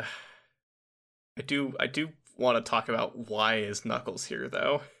 I do want to talk about why is Knuckles here,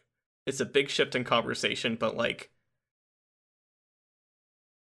 though. It's a big shift in conversation, but like,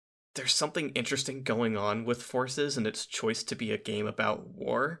 there's something interesting going on with Forces and its choice to be a game about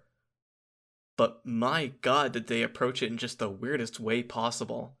war. But my god, did they approach it in just the weirdest way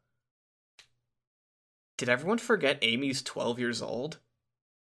possible. Did everyone forget Amy's 12 years old?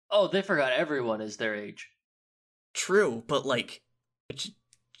 Oh, they forgot everyone is their age. True, but like,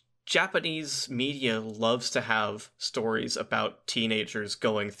 Japanese media loves to have stories about teenagers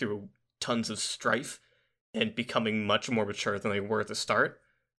going through tons of strife and becoming much more mature than they were at the start.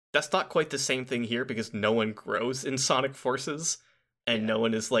 That's not quite the same thing here, because no one grows in Sonic Forces, and no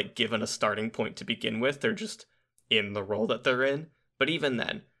one is like given a starting point to begin with. They're just in the role that they're in. But even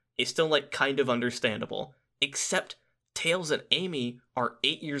then, it's still like kind of understandable. Except Tails and Amy are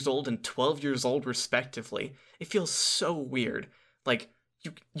 8 years old and 12 years old respectively. It feels so weird. Like,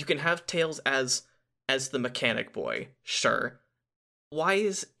 you can have Tails as the mechanic boy, sure. Why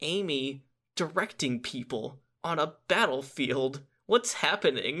is Amy directing people on a battlefield? What's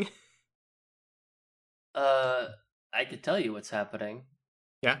happening? I could tell you what's happening.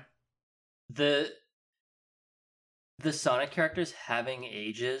 Yeah? The Sonic characters having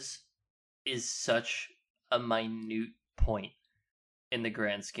ages is such a minute point in the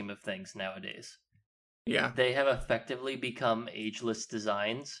grand scheme of things nowadays. Yeah. They have effectively become ageless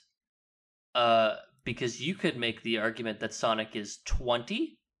designs. Because you could make the argument that Sonic is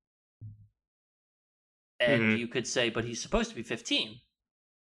 20, and you could say, but he's supposed to be 15,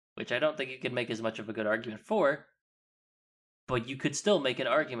 which I don't think you could make as much of a good argument for, but you could still make an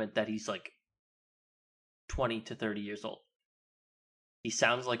argument that he's like 20 to 30 years old. He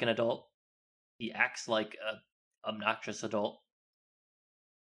sounds like an adult. He acts like a obnoxious adult.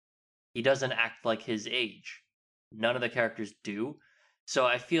 He doesn't act like his age. None of the characters do. So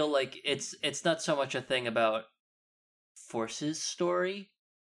I feel like it's not so much a thing about Force's story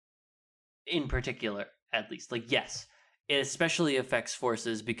in particular, at least. Like, yes, it especially affects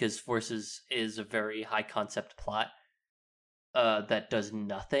Forces because Forces is a very high concept plot. that does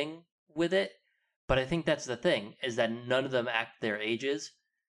nothing with it. But I think that's the thing, is that none of them act their ages.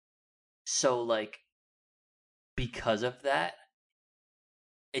 So, like, because of that,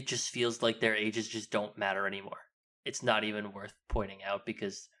 it just feels like their ages just don't matter anymore. It's not even worth pointing out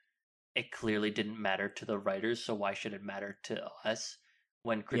because it clearly didn't matter to the writers, so why should it matter to us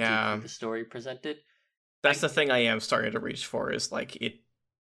when critiquing the story presented? That's the thing I am starting to reach for, is like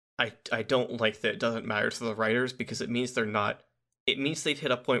I don't like that it doesn't matter to the writers, because it means they've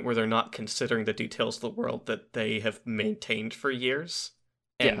hit a point where they're not considering the details of the world that they have maintained for years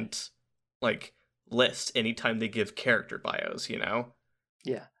and like list anytime they give character bios, you know?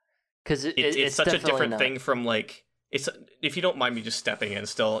 Yeah. Because it's such a different thing from like, it's, if you don't mind me just stepping in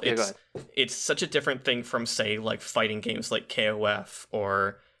still, it's such a different thing from, say, like fighting games like KOF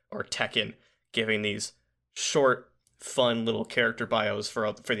or Tekken, giving these short, fun little character bios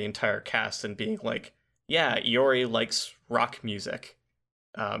for the entire cast and being like, yeah, Iori likes rock music,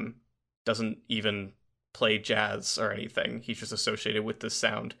 doesn't even play jazz or anything. He's just associated with this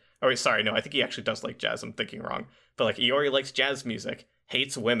sound. Oh, wait, sorry, no, I think he actually does like jazz. I'm thinking wrong. But like, Iori likes jazz music,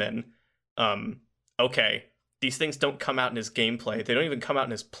 hates women. Okay, these things don't come out in his gameplay. They don't even come out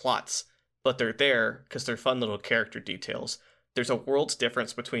in his plots, but they're there because they're fun little character details. There's a world's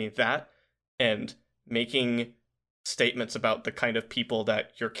difference between that and making statements about the kind of people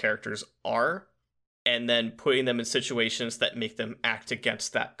that your characters are, and then putting them in situations that make them act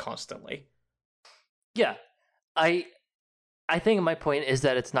against that constantly. Yeah. I think my point is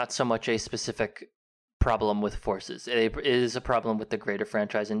that it's not so much a specific problem with Forces. It is a problem with the greater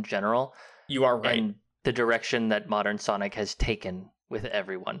franchise in general. You are right. And the direction that modern Sonic has taken with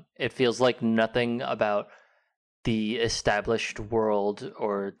everyone. It feels like nothing about the established world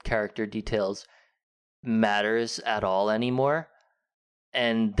or character details matters at all anymore.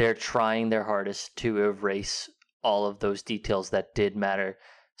 And they're trying their hardest to erase all of those details that did matter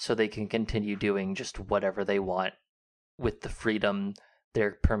so they can continue doing just whatever they want with the freedom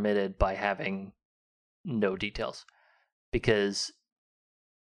they're permitted by having no details. Because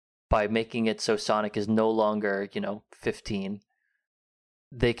by making it so Sonic is no longer, 15,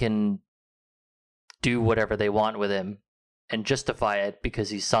 they can do whatever they want with him and justify it because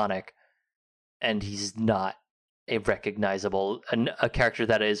he's Sonic and he's not a character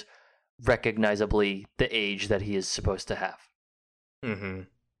that is recognizably the age that he is supposed to have. Mm-hmm.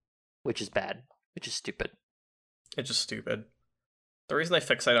 Which is bad. Which is stupid. It's just stupid. The reason I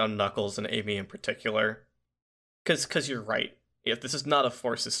fixate on Knuckles and Amy in particular, because you're right. This is not a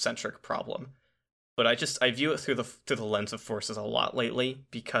Forces-centric problem, but I view it through the lens of Forces a lot lately,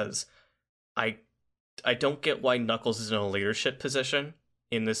 because I don't get why Knuckles is in a leadership position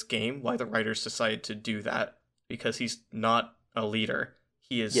in this game, why the writers decided to do that, because he's not a leader.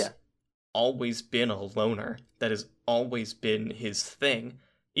 He has always been a loner. That has always been his thing.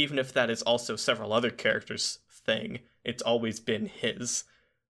 Even if that is also several other characters' thing, it's always been his.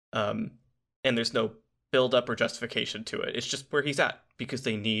 And there's no build-up or justification to it. It's just where he's at, because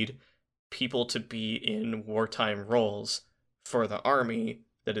they need people to be in wartime roles for the army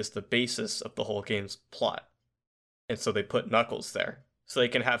that is the basis of the whole game's plot. And so they put Knuckles there, so they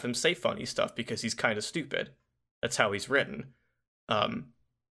can have him say funny stuff because he's kind of stupid. That's how he's written.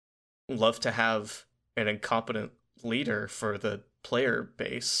 Love to have an incompetent leader for the player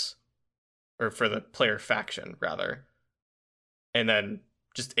base, or for the player faction, rather. And then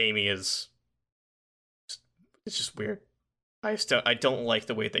just Amy is... It's just weird. I don't like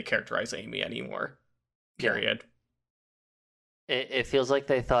the way they characterize Amy anymore. Period. It feels like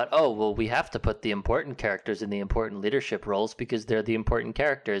they thought, oh, well, we have to put the important characters in the important leadership roles because they're the important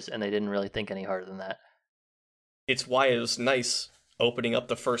characters, and they didn't really think any harder than that. It's why it was nice opening up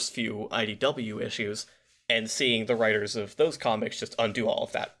the first few IDW issues and seeing the writers of those comics just undo all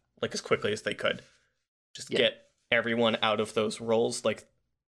of that, like, as quickly as they could. Just get everyone out of those roles. Like,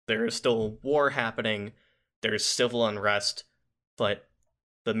 there is still war happening, there's civil unrest, but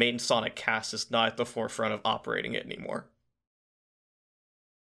the main Sonic cast is not at the forefront of operating it anymore.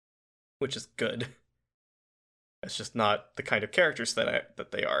 Which is good. It's just not the kind of characters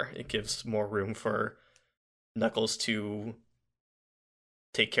that they are. It gives more room for Knuckles to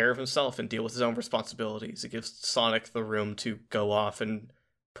take care of himself and deal with his own responsibilities. It gives Sonic the room to go off and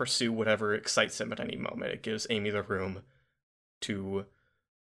pursue whatever excites him at any moment. It gives Amy the room to,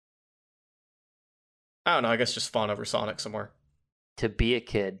 I don't know, I guess just fawn over Sonic some more. To be a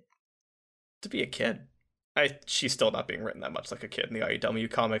kid. To be a kid. She's still not being written that much like a kid in the IEW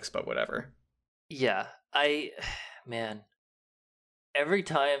comics, but whatever. Yeah, man, every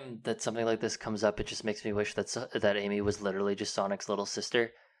time that something like this comes up, it just makes me wish that Amy was literally just Sonic's little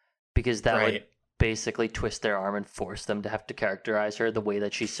sister, because that would basically twist their arm and force them to have to characterize her the way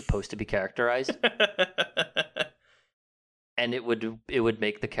that she's supposed to be characterized. And it would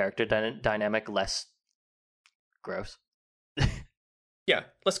make the character dynamic less gross. Yeah,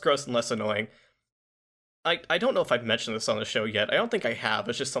 less gross and less annoying. I don't know if I've mentioned this on the show yet. I don't think I have.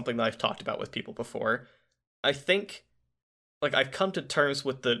 It's just something that I've talked about with people before. I think, like, I've come to terms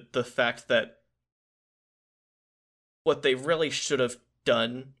with the fact that what they really should have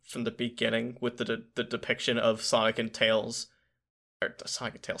done from the beginning with the depiction of Sonic and Tails, or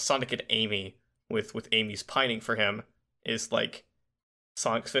Sonic and Amy, with Amy's pining for him, is like,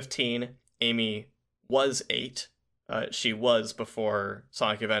 Sonic's 15, Amy was 8, she was before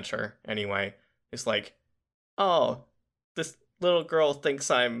Sonic Adventure, anyway. It's like, oh, this little girl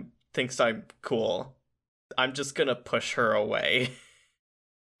thinks I'm cool. I'm just gonna push her away.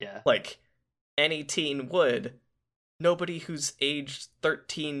 Yeah. Like, any teen would. Nobody who's aged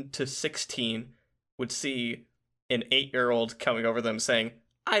 13 to 16 would see an 8-year-old coming over them saying,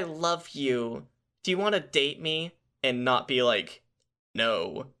 I love you. Do you want to date me? And not be like,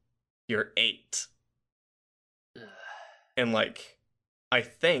 no, you're 8. And, like, I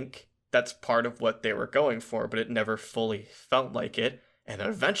think that's part of what they were going for, but it never fully felt like it. And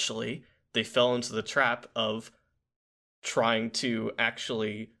eventually, they fell into the trap of trying to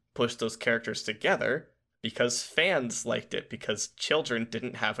actually push those characters together because fans liked it, because children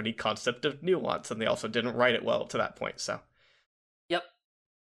didn't have any concept of nuance, and they also didn't write it well to that point, so. Yep.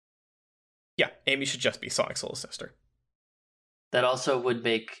 Yeah, Amy should just be Sonic's little sister. That also would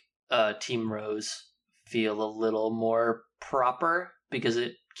make Team Rose feel a little more proper, because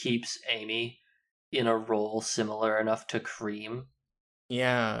it keeps Amy in a role similar enough to Cream.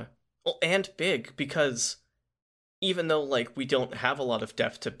 Yeah. Well, and Big, because even though, like, we don't have a lot of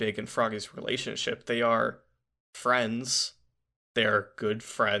depth to Big and Froggy's relationship, they are friends. They're good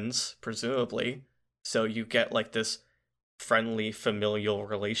friends, presumably. So you get, like, this friendly, familial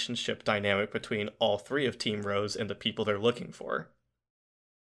relationship dynamic between all three of Team Rose and the people they're looking for.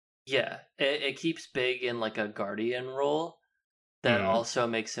 Yeah, it keeps Big in, like, a guardian role that also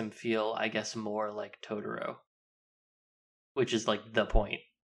makes him feel, I guess, more like Totoro. Which is, like, the point.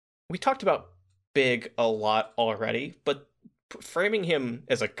 We talked about Big a lot already, but framing him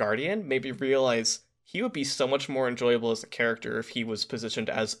as a guardian made me realize he would be so much more enjoyable as a character if he was positioned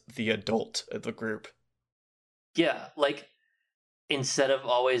as the adult of the group. Yeah, like, instead of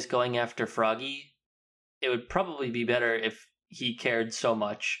always going after Froggy, it would probably be better if he cared so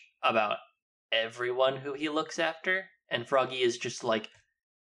much about everyone who he looks after, and Froggy is just, like,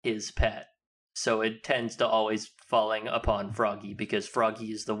 his pet. So it tends to always falling upon Froggy, because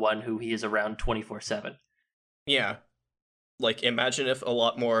Froggy is the one who he is around 24/7. Yeah. Like, imagine if a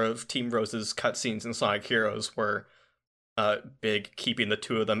lot more of Team Rose's cutscenes in Sonic Heroes were Big keeping the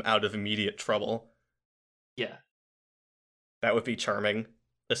two of them out of immediate trouble. Yeah. That would be charming,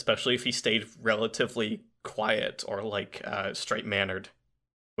 especially if he stayed relatively quiet or, like, straight-mannered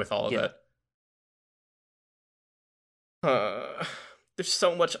with all of it. There's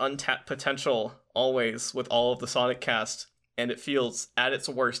so much untapped potential, always, with all of the Sonic cast, and it feels at its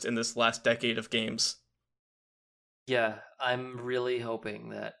worst in this last decade of games. Yeah, I'm really hoping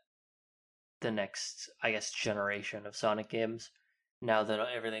that the next, I guess, generation of Sonic games, now that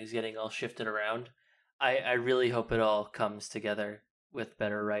everything's getting all shifted around, I really hope it all comes together with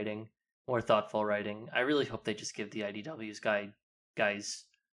better writing, more thoughtful writing. I really hope they just give the IDW's guys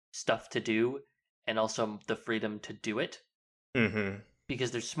stuff to do, and also the freedom to do it. Mm-hmm.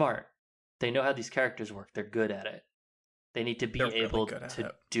 Because they're smart. They know how these characters work. They're good at it. They need to be able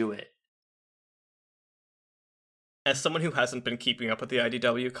to do it. As someone who hasn't been keeping up with the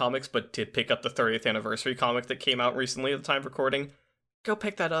IDW comics, but did pick up the 30th anniversary comic that came out recently at the time of recording, go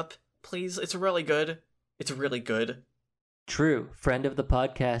pick that up, please. It's really good. It's really good. True. Friend of the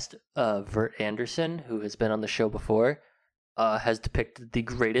podcast, Vert Anderson, who has been on the show before, has depicted the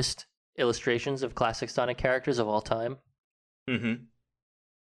greatest illustrations of classic Sonic characters of all time. Mm-hmm.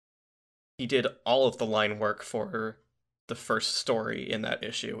 He did all of the line work for the first story in that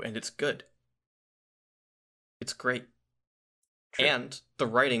issue, and it's good. It's great. True. And the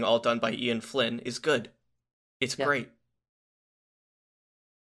writing, all done by Ian Flynn, is good. It's great.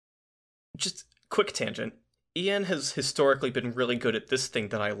 Just quick tangent. Ian has historically been really good at this thing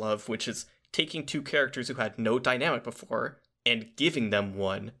that I love, which is taking two characters who had no dynamic before and giving them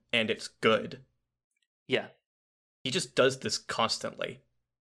one, and it's good. Yeah. He just does this constantly.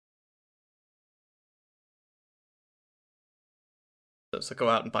 So go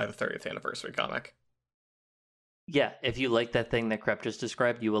out and buy the 30th anniversary comic. Yeah, if you like that thing that Krep just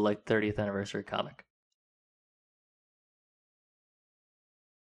described, you will like 30th anniversary comic.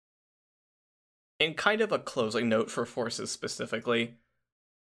 in kind of a closing note for Forces specifically,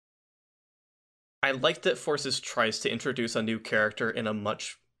 I like that Forces tries to introduce a new character in a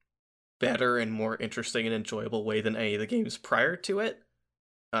much better and more interesting and enjoyable way than any of the games prior to it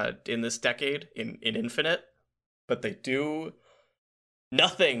in this decade, in Infinite. But they do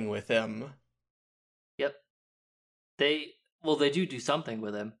nothing with him. Yep. They do something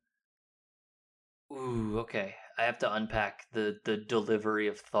with him. Ooh, okay. I have to unpack the delivery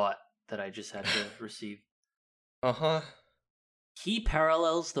of thought that I just had to receive. Uh-huh. He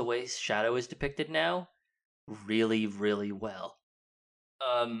parallels the way Shadow is depicted now really, really well.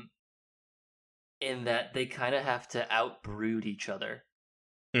 In that they kind of have to outbrood each other.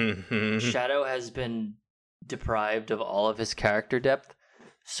 Mm-hmm. Shadow has been deprived of all of his character depth,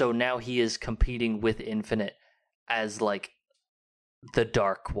 so now he is competing with Infinite as, like, the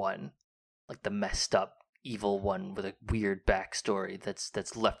dark one. Like, the messed up, evil one with a weird backstory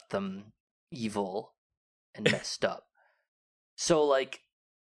that's left them evil and messed up. So, like,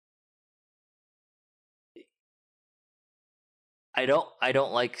 I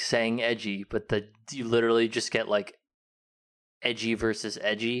don't like saying edgy, but you literally just get, like, edgy versus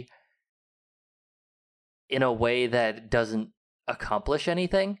edgy in a way that doesn't accomplish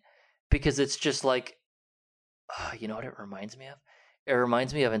anything, because it's just like, you know what it reminds me of? It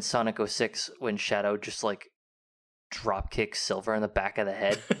reminds me of in Sonic 06 when Shadow just, like, drop kicks Silver in the back of the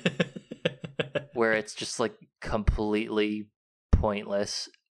head, where it's just, like, completely pointless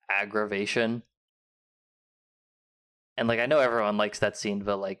aggravation. And, like, I know everyone likes that scene,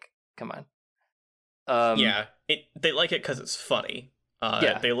 but, like, come on. Yeah, they like it because it's funny.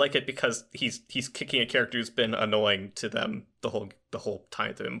 Yeah. They like it because he's kicking a character who's been annoying to them the whole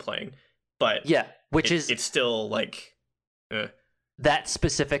time they've been playing. But yeah, it's still like that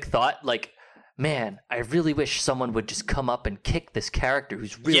specific thought. Like, man, I really wish someone would just come up and kick this character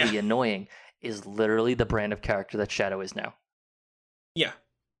who's really annoying. Is literally the brand of character that Shadow is now. Yeah,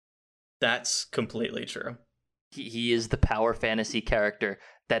 that's completely true. He is the power fantasy character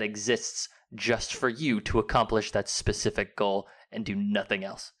that exists just for you to accomplish that specific goal and do nothing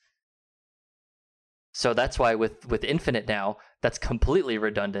else. So that's why with Infinite now, that's completely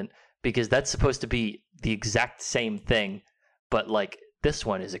redundant, because that's supposed to be the exact same thing, but, like, this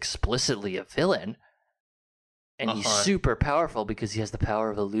one is explicitly a villain. And he's super powerful because he has the power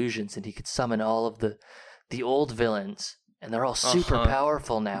of illusions, and he could summon all of the old villains, and they're all super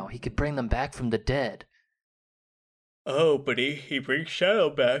powerful now. He could bring them back from the dead. Oh, but he brings Shadow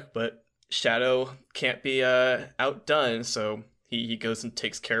back, but Shadow can't be outdone, so he goes and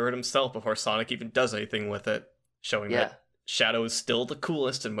takes care of it himself before Sonic even does anything with it, showing that Shadow is still the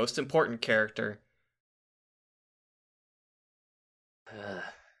coolest and most important character.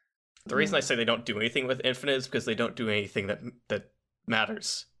 The reason I say they don't do anything with Infinite is because they don't do anything that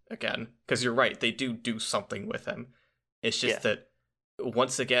matters, again. Because you're right, they do something with him. It's just that,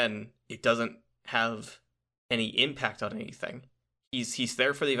 once again, it doesn't have any impact on anything. He's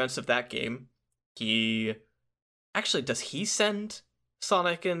there for the events of that game. Does he send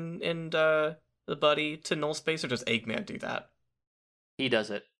Sonic and the buddy to Null Space, or does Eggman do that? He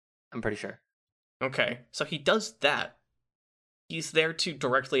does it, I'm pretty sure. Okay, so he does that. He's there to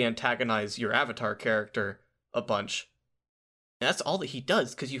directly antagonize your Avatar character a bunch. And that's all that he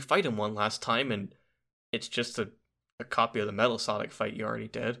does, because you fight him one last time, and it's just a copy of the Metal Sonic fight you already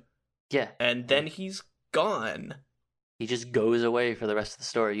did. Yeah. And then he's gone. He just goes away for the rest of the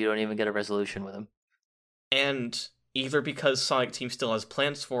story. You don't even get a resolution with him. And either because Sonic Team still has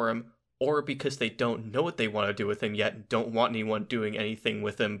plans for him, or because they don't know what they want to do with him yet and don't want anyone doing anything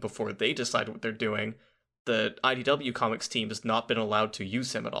with him before they decide what they're doing, the IDW Comics team has not been allowed to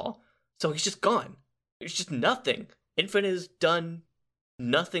use him at all. So he's just gone. There's just nothing. Infinite has done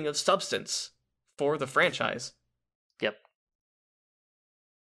nothing of substance for the franchise. Yep.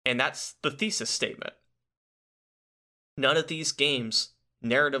 And that's the thesis statement. None of these games,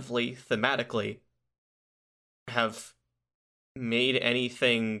 narratively, thematically, have made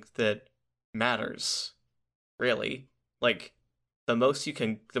anything that matters, really. Like, the most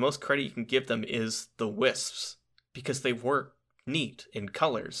credit you can give them is the Wisps, because they were neat in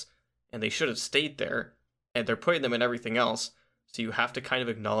colors, and they should have stayed there, and they're putting them in everything else, so you have to kind of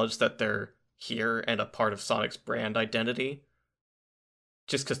acknowledge that they're here and a part of Sonic's brand identity,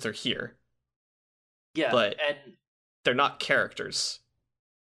 just because they're here. Yeah, but and they're not characters.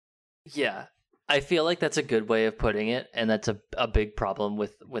 Yeah, I feel like that's a good way of putting it, and that's a big problem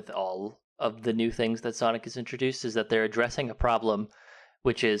with all of the new things that Sonic has introduced, is that they're addressing a problem,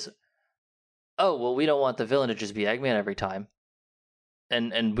 which is, oh, well, we don't want the villain to just be Eggman every time.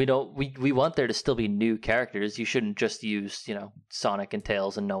 And we want there to still be new characters. You shouldn't just use, Sonic and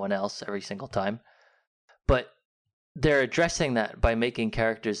Tails and no one else every single time. But they're addressing that by making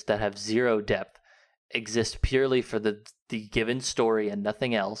characters that have zero depth exist purely for the given story and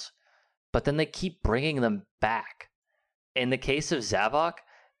nothing else. But then they keep bringing them back. In the case of Zavok,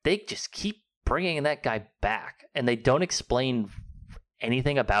 they just keep bringing that guy back, and they don't explain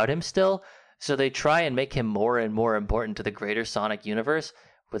anything about him still, so they try and make him more and more important to the greater Sonic universe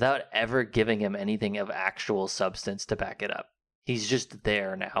without ever giving him anything of actual substance to back it up. He's just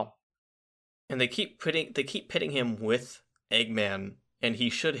there now. And they keep pitting him with Eggman, and he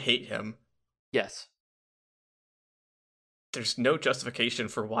should hate him. Yes. There's no justification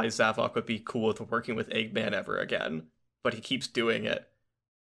for why Zavok would be cool with working with Eggman ever again, but he keeps doing it.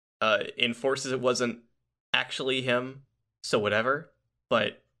 In Forces, it wasn't actually him, so whatever,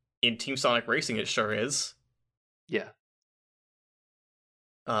 but in Team Sonic Racing, it sure is. Yeah.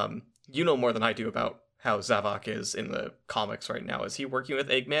 You know more than I do about how Zavok is in the comics right now. Is he working with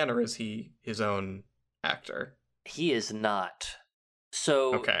Eggman, or is he his own actor? He is not.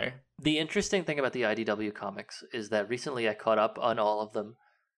 So, okay. The interesting thing about the IDW comics is that recently I caught up on all of them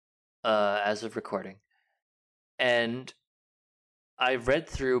as of recording. And I read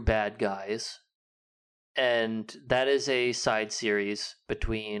through Bad Guys, and that is a side series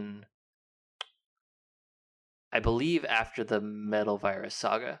between, I believe, after the Metal Virus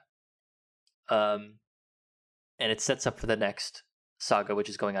saga. And it sets up for the next saga, which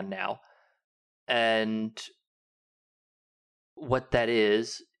is going on now. And what that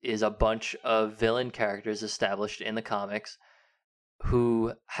is a bunch of villain characters established in the comics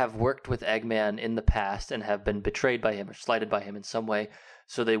who have worked with Eggman in the past and have been betrayed by him or slighted by him in some way.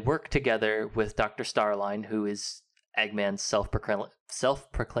 So they work together with Dr. Starline, who is Eggman's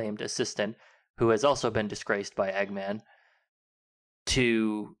self-proclaimed assistant, who has also been disgraced by Eggman,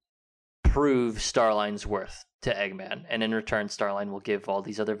 to prove Starline's worth to Eggman. And in return, Starline will give all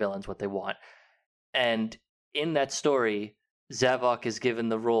these other villains what they want. And in that story, Zavok is given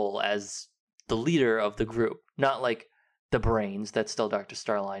the role as the leader of the group. Not like the brains, that's still Dr.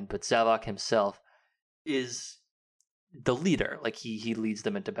 Starline, but Zavok himself is the leader. Like, he leads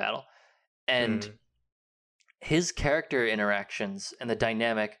them into battle. And his character interactions and the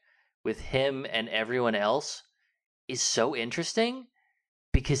dynamic with him and everyone else is so interesting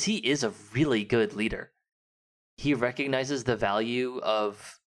because he is a really good leader. He recognizes the value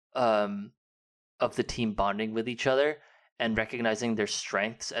of the team bonding with each other and recognizing their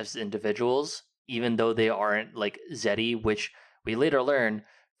strengths as individuals, even though they aren't like Zeddy, which we later learn,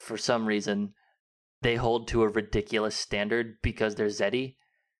 for some reason, they hold to a ridiculous standard because they're Zeddy.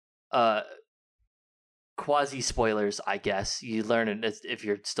 Quasi-spoilers, I guess. You learn it if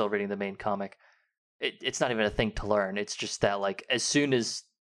you're still reading the main comic. It's not even a thing to learn. It's just that, like, as soon as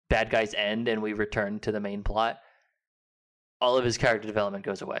Bad Guys end and we return to the main plot, all of his character development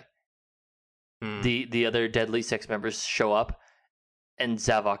goes away. The other Deadly Six members show up, and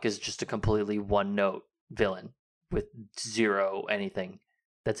Zavok is just a completely one-note villain with zero anything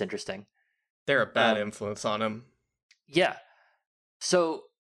that's interesting. They're a bad influence on him. Yeah. So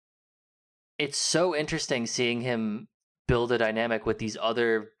it's so interesting seeing him build a dynamic with these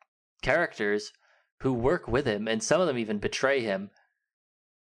other characters who work with him, and some of them even betray him,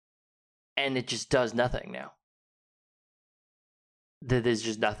 and it just does nothing now. There's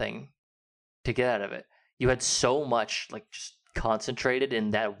just nothing to get out of it. You had so much, like, just concentrated in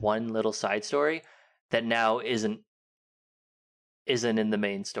that one little side story that now isn't in the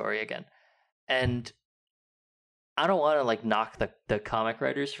main story again. And I don't want to, like, knock the comic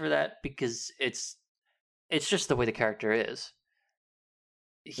writers for that, because it's just the way the character is.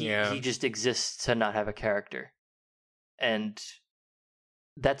 He just exists to not have a character. And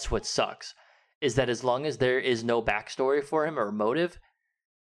that's what sucks, is that as long as there is no backstory for him or motive,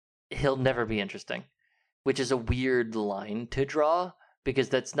 he'll never be interesting, which is a weird line to draw, because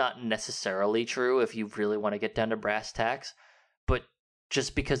that's not necessarily true if you really want to get down to brass tacks. But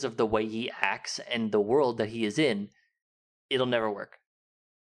just because of the way he acts and the world that he is in, it'll never work.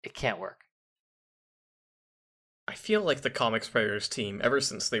 It can't work. I feel like the Comics Writers team, ever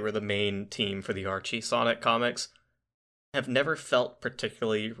since they were the main team for the Archie Sonic comics, have never felt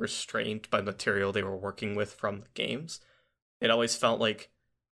particularly restrained by the material they were working with from the games. It always felt like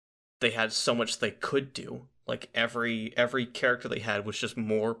they had so much they could do. Like, every character they had was just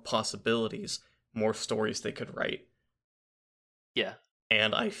more possibilities, more stories they could write. Yeah.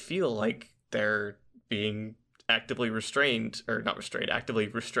 And I feel like they're being actively restricted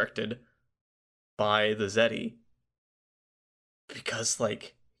by the Zeddy. Because,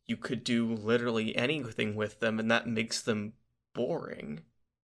 like, you could do literally anything with them, and that makes them boring.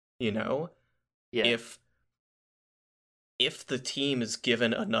 You know? Yeah. If the team is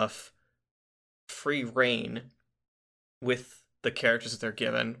given enough free reign with the characters that they're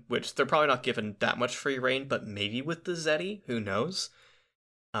given, which they're probably not given that much free reign, but maybe with the Zeti, who knows?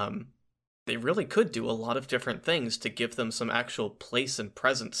 They really could do a lot of different things to give them some actual place and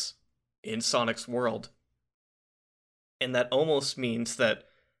presence in Sonic's world. And that almost means that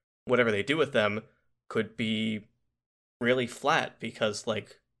whatever they do with them could be really flat, because,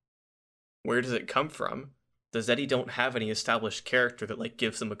 like, where does it come from? The Zeti don't have any established character that, like,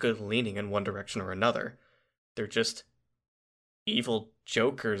 gives them a good leaning in one direction or another. They're just evil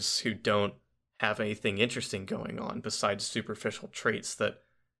jokers who don't have anything interesting going on besides superficial traits that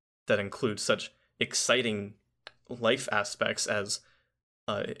include such exciting life aspects as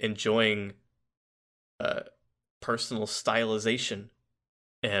enjoying personal stylization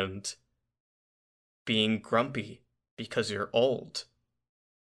and being grumpy because you're old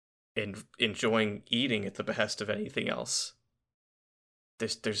and enjoying eating at the behest of anything else.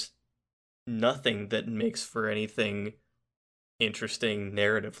 There's nothing that makes for anything interesting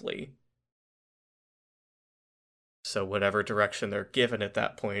narratively. So whatever direction they're given at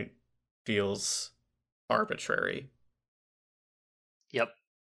that point feels arbitrary. Yep.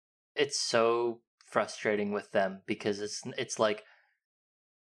 It's so frustrating with them because it's like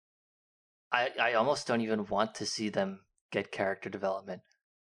I almost don't even want to see them get character development.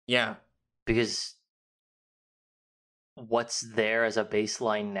 Yeah. Because what's there as a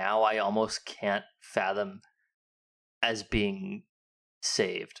baseline now, I almost can't fathom as being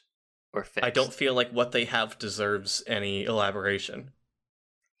saved or fixed. I don't feel like what they have deserves any elaboration.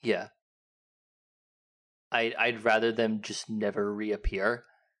 Yeah. I'd rather them just never reappear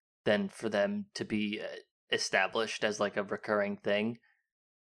than for them to be established as like a recurring thing.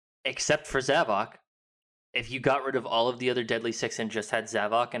 Except for Zavok. If you got rid of all of the other Deadly Six and just had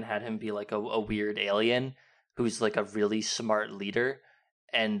Zavok and had him be like a weird alien who's like a really smart leader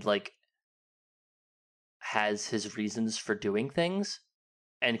and like has his reasons for doing things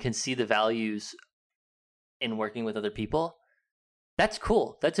and can see the values in working with other people, that's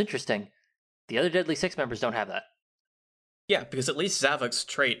cool. That's interesting. The other Deadly Six members don't have that. Yeah, because at least Zavok's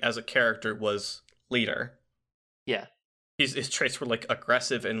trait as a character was leader. Yeah. His traits were like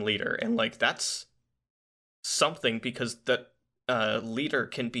aggressive and leader, and like that's something because that leader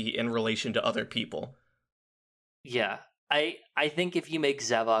can be in relation to other people. Yeah. I think if you make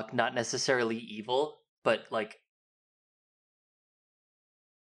Zavok not necessarily evil, but like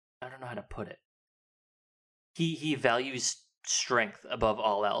I don't know how to put it. He values strength above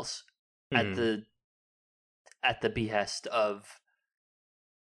all else at the behest of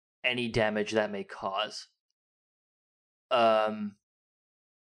any damage that may cause. That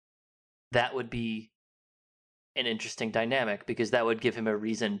would be an interesting dynamic because that would give him a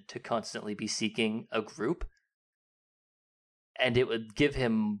reason to constantly be seeking a group. And it would give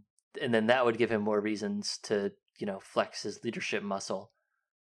him, and then that would give him more reasons to, flex his leadership muscle.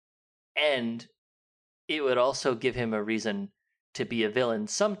 And it would also give him a reason to be a villain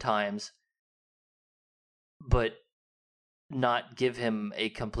sometimes, but not give him a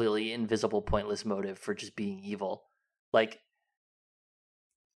completely invisible, pointless motive for just being evil. Like,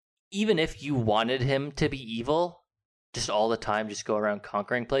 even if you wanted him to be evil, just all the time, just go around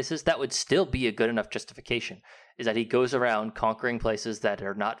conquering places, that would still be a good enough justification, is that he goes around conquering places that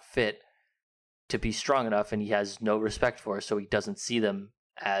are not fit to be strong enough and he has no respect for, so he doesn't see them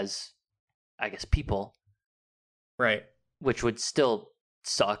as, I guess, people. Right. Which would still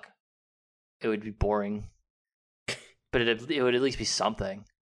suck. It would be boring. But it would at least be something.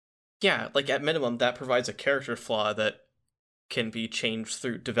 Yeah, like at minimum, that provides a character flaw that can be changed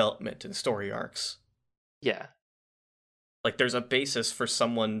through development and story arcs. Yeah. Like there's a basis for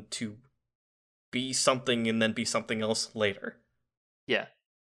someone to be something and then be something else later. Yeah.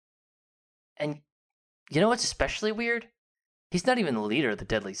 And you know what's especially weird? He's not even the leader of the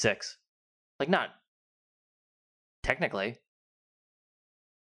Deadly Six. Like, not technically.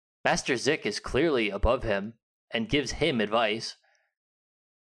 Master Zik is clearly above him and gives him advice.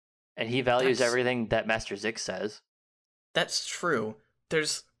 And he values everything that Master Zik says. That's true.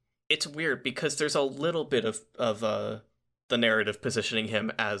 It's weird because there's a little bit of the narrative positioning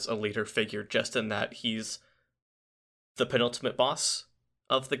him as a leader figure, just in that he's the penultimate boss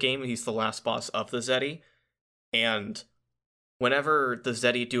of the game. He's the last boss of the Zeti. And whenever the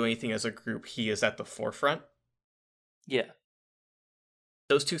Zeti do anything as a group, he is at the forefront. Yeah.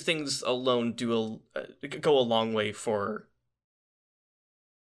 Those two things alone go a long way for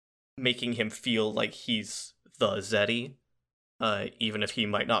making him feel like he's the Zeti, even if he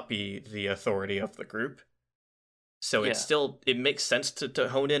might not be the authority of the group. So it makes sense to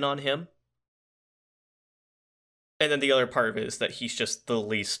hone in on him. And then the other part of it is that he's just the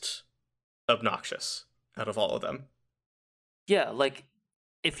least obnoxious out of all of them. Yeah, like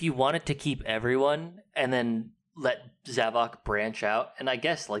if you wanted to keep everyone and then let Zavok branch out, and I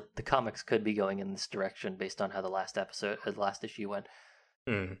guess like the comics could be going in this direction based on how the last issue went.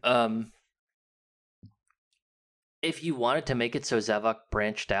 If you wanted to make it so Zavok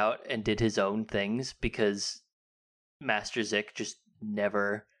branched out and did his own things because Master Zik just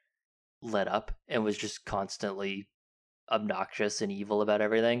never let up and was just constantly obnoxious and evil about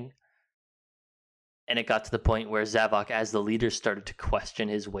everything, and it got to the point where Zavok as the leader started to question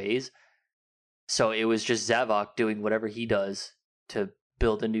his ways, so it was just Zavok doing whatever he does to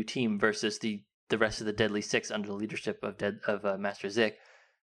build a new team versus the rest of the Deadly Six under the leadership of Master Zik.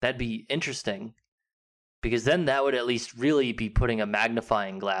 That'd be interesting, because then that would at least really be putting a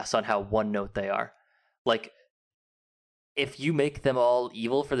magnifying glass on how one note they are. Like, if you make them all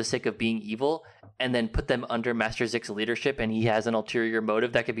evil for the sake of being evil, and then put them under Master Zik's leadership, and he has an ulterior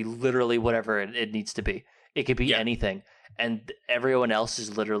motive, that could be literally whatever it needs to be. It could be anything. And everyone else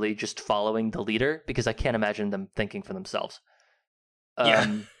is literally just following the leader, because I can't imagine them thinking for themselves.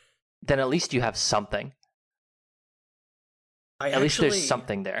 Then at least you have something. At least there's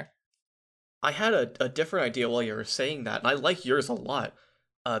something there. I had a different idea while you were saying that, and I like yours a lot.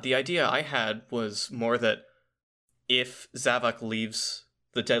 The idea I had was more that if Zavok leaves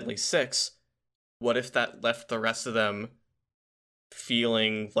the Deadly Six, what if that left the rest of them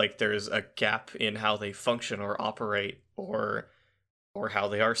feeling like there's a gap in how they function or operate, or how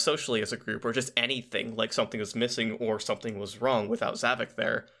they are socially as a group, or just anything, like something was missing or something was wrong without Zavok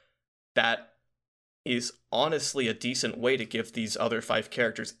there? That is honestly a decent way to give these other 5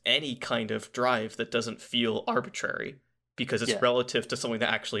 characters any kind of drive that doesn't feel arbitrary, because it's relative to something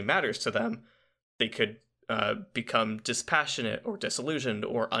that actually matters to them. They could become dispassionate or disillusioned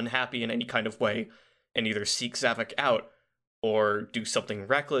or unhappy in any kind of way and either seek Zavok out or do something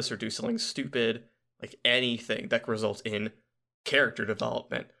reckless or do something stupid, like anything that results in character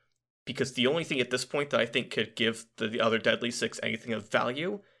development. Because the only thing at this point that I think could give the other Deadly Six anything of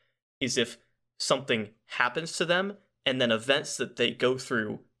value is if something happens to them and then events that they go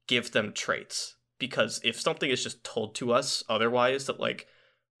through give them traits. Because if something is just told to us otherwise, that like,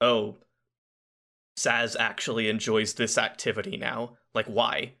 oh, Zaz actually enjoys this activity now, like,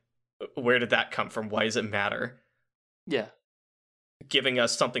 why? Where did that come from? Why does it matter? Yeah. Giving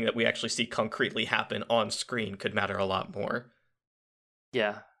us something that we actually see concretely happen on screen could matter a lot more.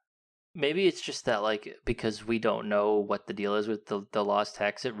 Yeah. Maybe it's just that, like, because we don't know what the deal is with the Lost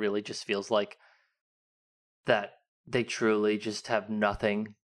Hex, it really just feels like that they truly just have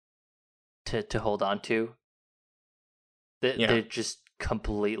nothing to hold on to. They're just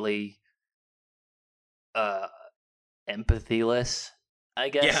completely empathyless, I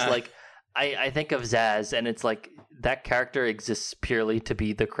guess. Yeah. Like, I think of Zaz, and it's like that character exists purely to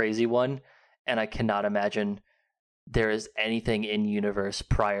be the crazy one, and I cannot imagine there is anything in universe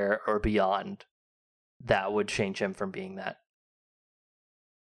prior or beyond that would change him from being that.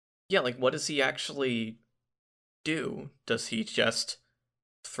 Yeah, like, what does he actually do? Does he just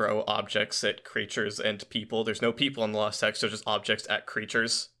throw objects at creatures and people? There's no people in the Lost Hex, so just objects at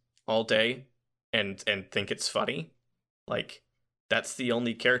creatures all day and think it's funny? Like, that's the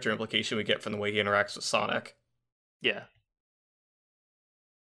only character implication we get from the way he interacts with Sonic. Yeah.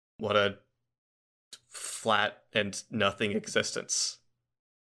 What a flat and nothing existence.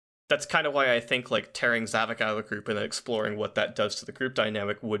 That's kind of why I think, like, tearing Zavok out of the group and then exploring what that does to the group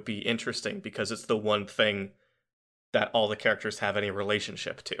dynamic would be interesting, because it's the one thing that all the characters have any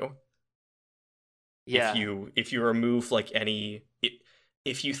relationship to. Yeah. If you remove, like,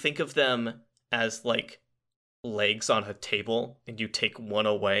 if you think of them as, like, legs on a table and you take one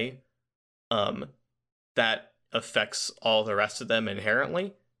away, that affects all the rest of them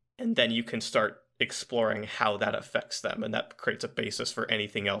inherently, and then you can start exploring how that affects them, and that creates a basis for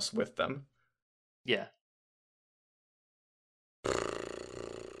anything else with them. Yeah.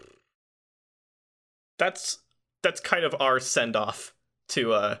 That's kind of our send-off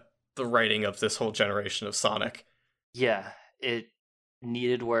to the writing of this whole generation of Sonic. Yeah, it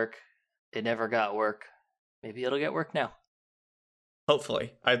needed work. It never got work. Maybe it'll get work now.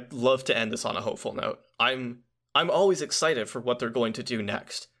 Hopefully. I'd love to end this on a hopeful note. I'm always excited for what they're going to do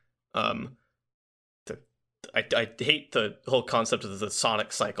next. I hate the whole concept of the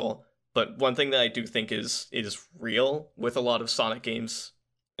Sonic cycle, but one thing that I do think is real with a lot of Sonic games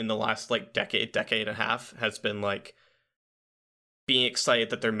in the last, like, decade and a half has been, like, being excited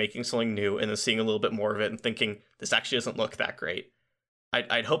that they're making something new and then seeing a little bit more of it and thinking, this actually doesn't look that great.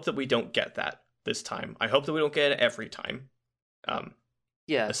 I'd hope that we don't get that this time. I hope that we don't get it every time.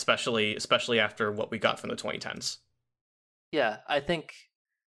 Yeah. Especially after what we got from the 2010s. Yeah, I think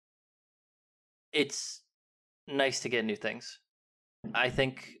it's nice to get new things. I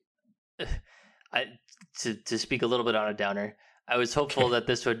think, to speak a little bit on a downer, I was hopeful that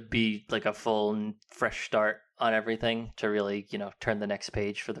this would be like a full and fresh start on everything to really, turn the next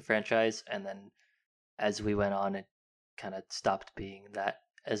page for the franchise. And then as we went on, it kind of stopped being that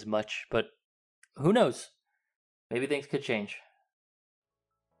as much. But who knows? Maybe things could change.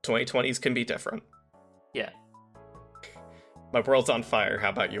 2020s can be different. Yeah. My world's on fire. How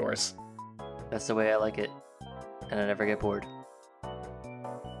about yours? That's the way I like it. And I never get bored.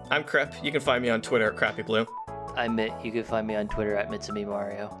 I'm Crep. You can find me on Twitter at CrappyBlue. I'm Mitt. You can find me on Twitter at Mitsumi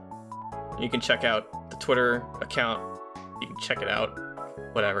Mario. You can check out the Twitter account. You can check it out.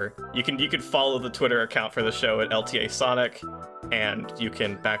 Whatever. You can follow the Twitter account for the show at LTA Sonic. And you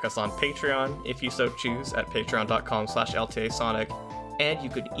can back us on Patreon if you so choose at patreon.com/LTA Sonic. And you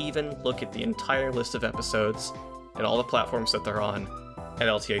could even look at the entire list of episodes and all the platforms that they're on at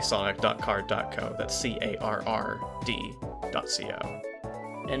ltasonic.card.co. That's CARRD.co.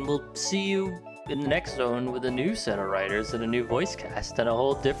 And we'll see you in the next zone with a new set of writers and a new voice cast and a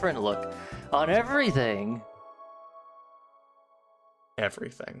whole different look on everything.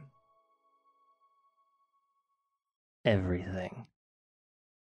 Everything. Everything.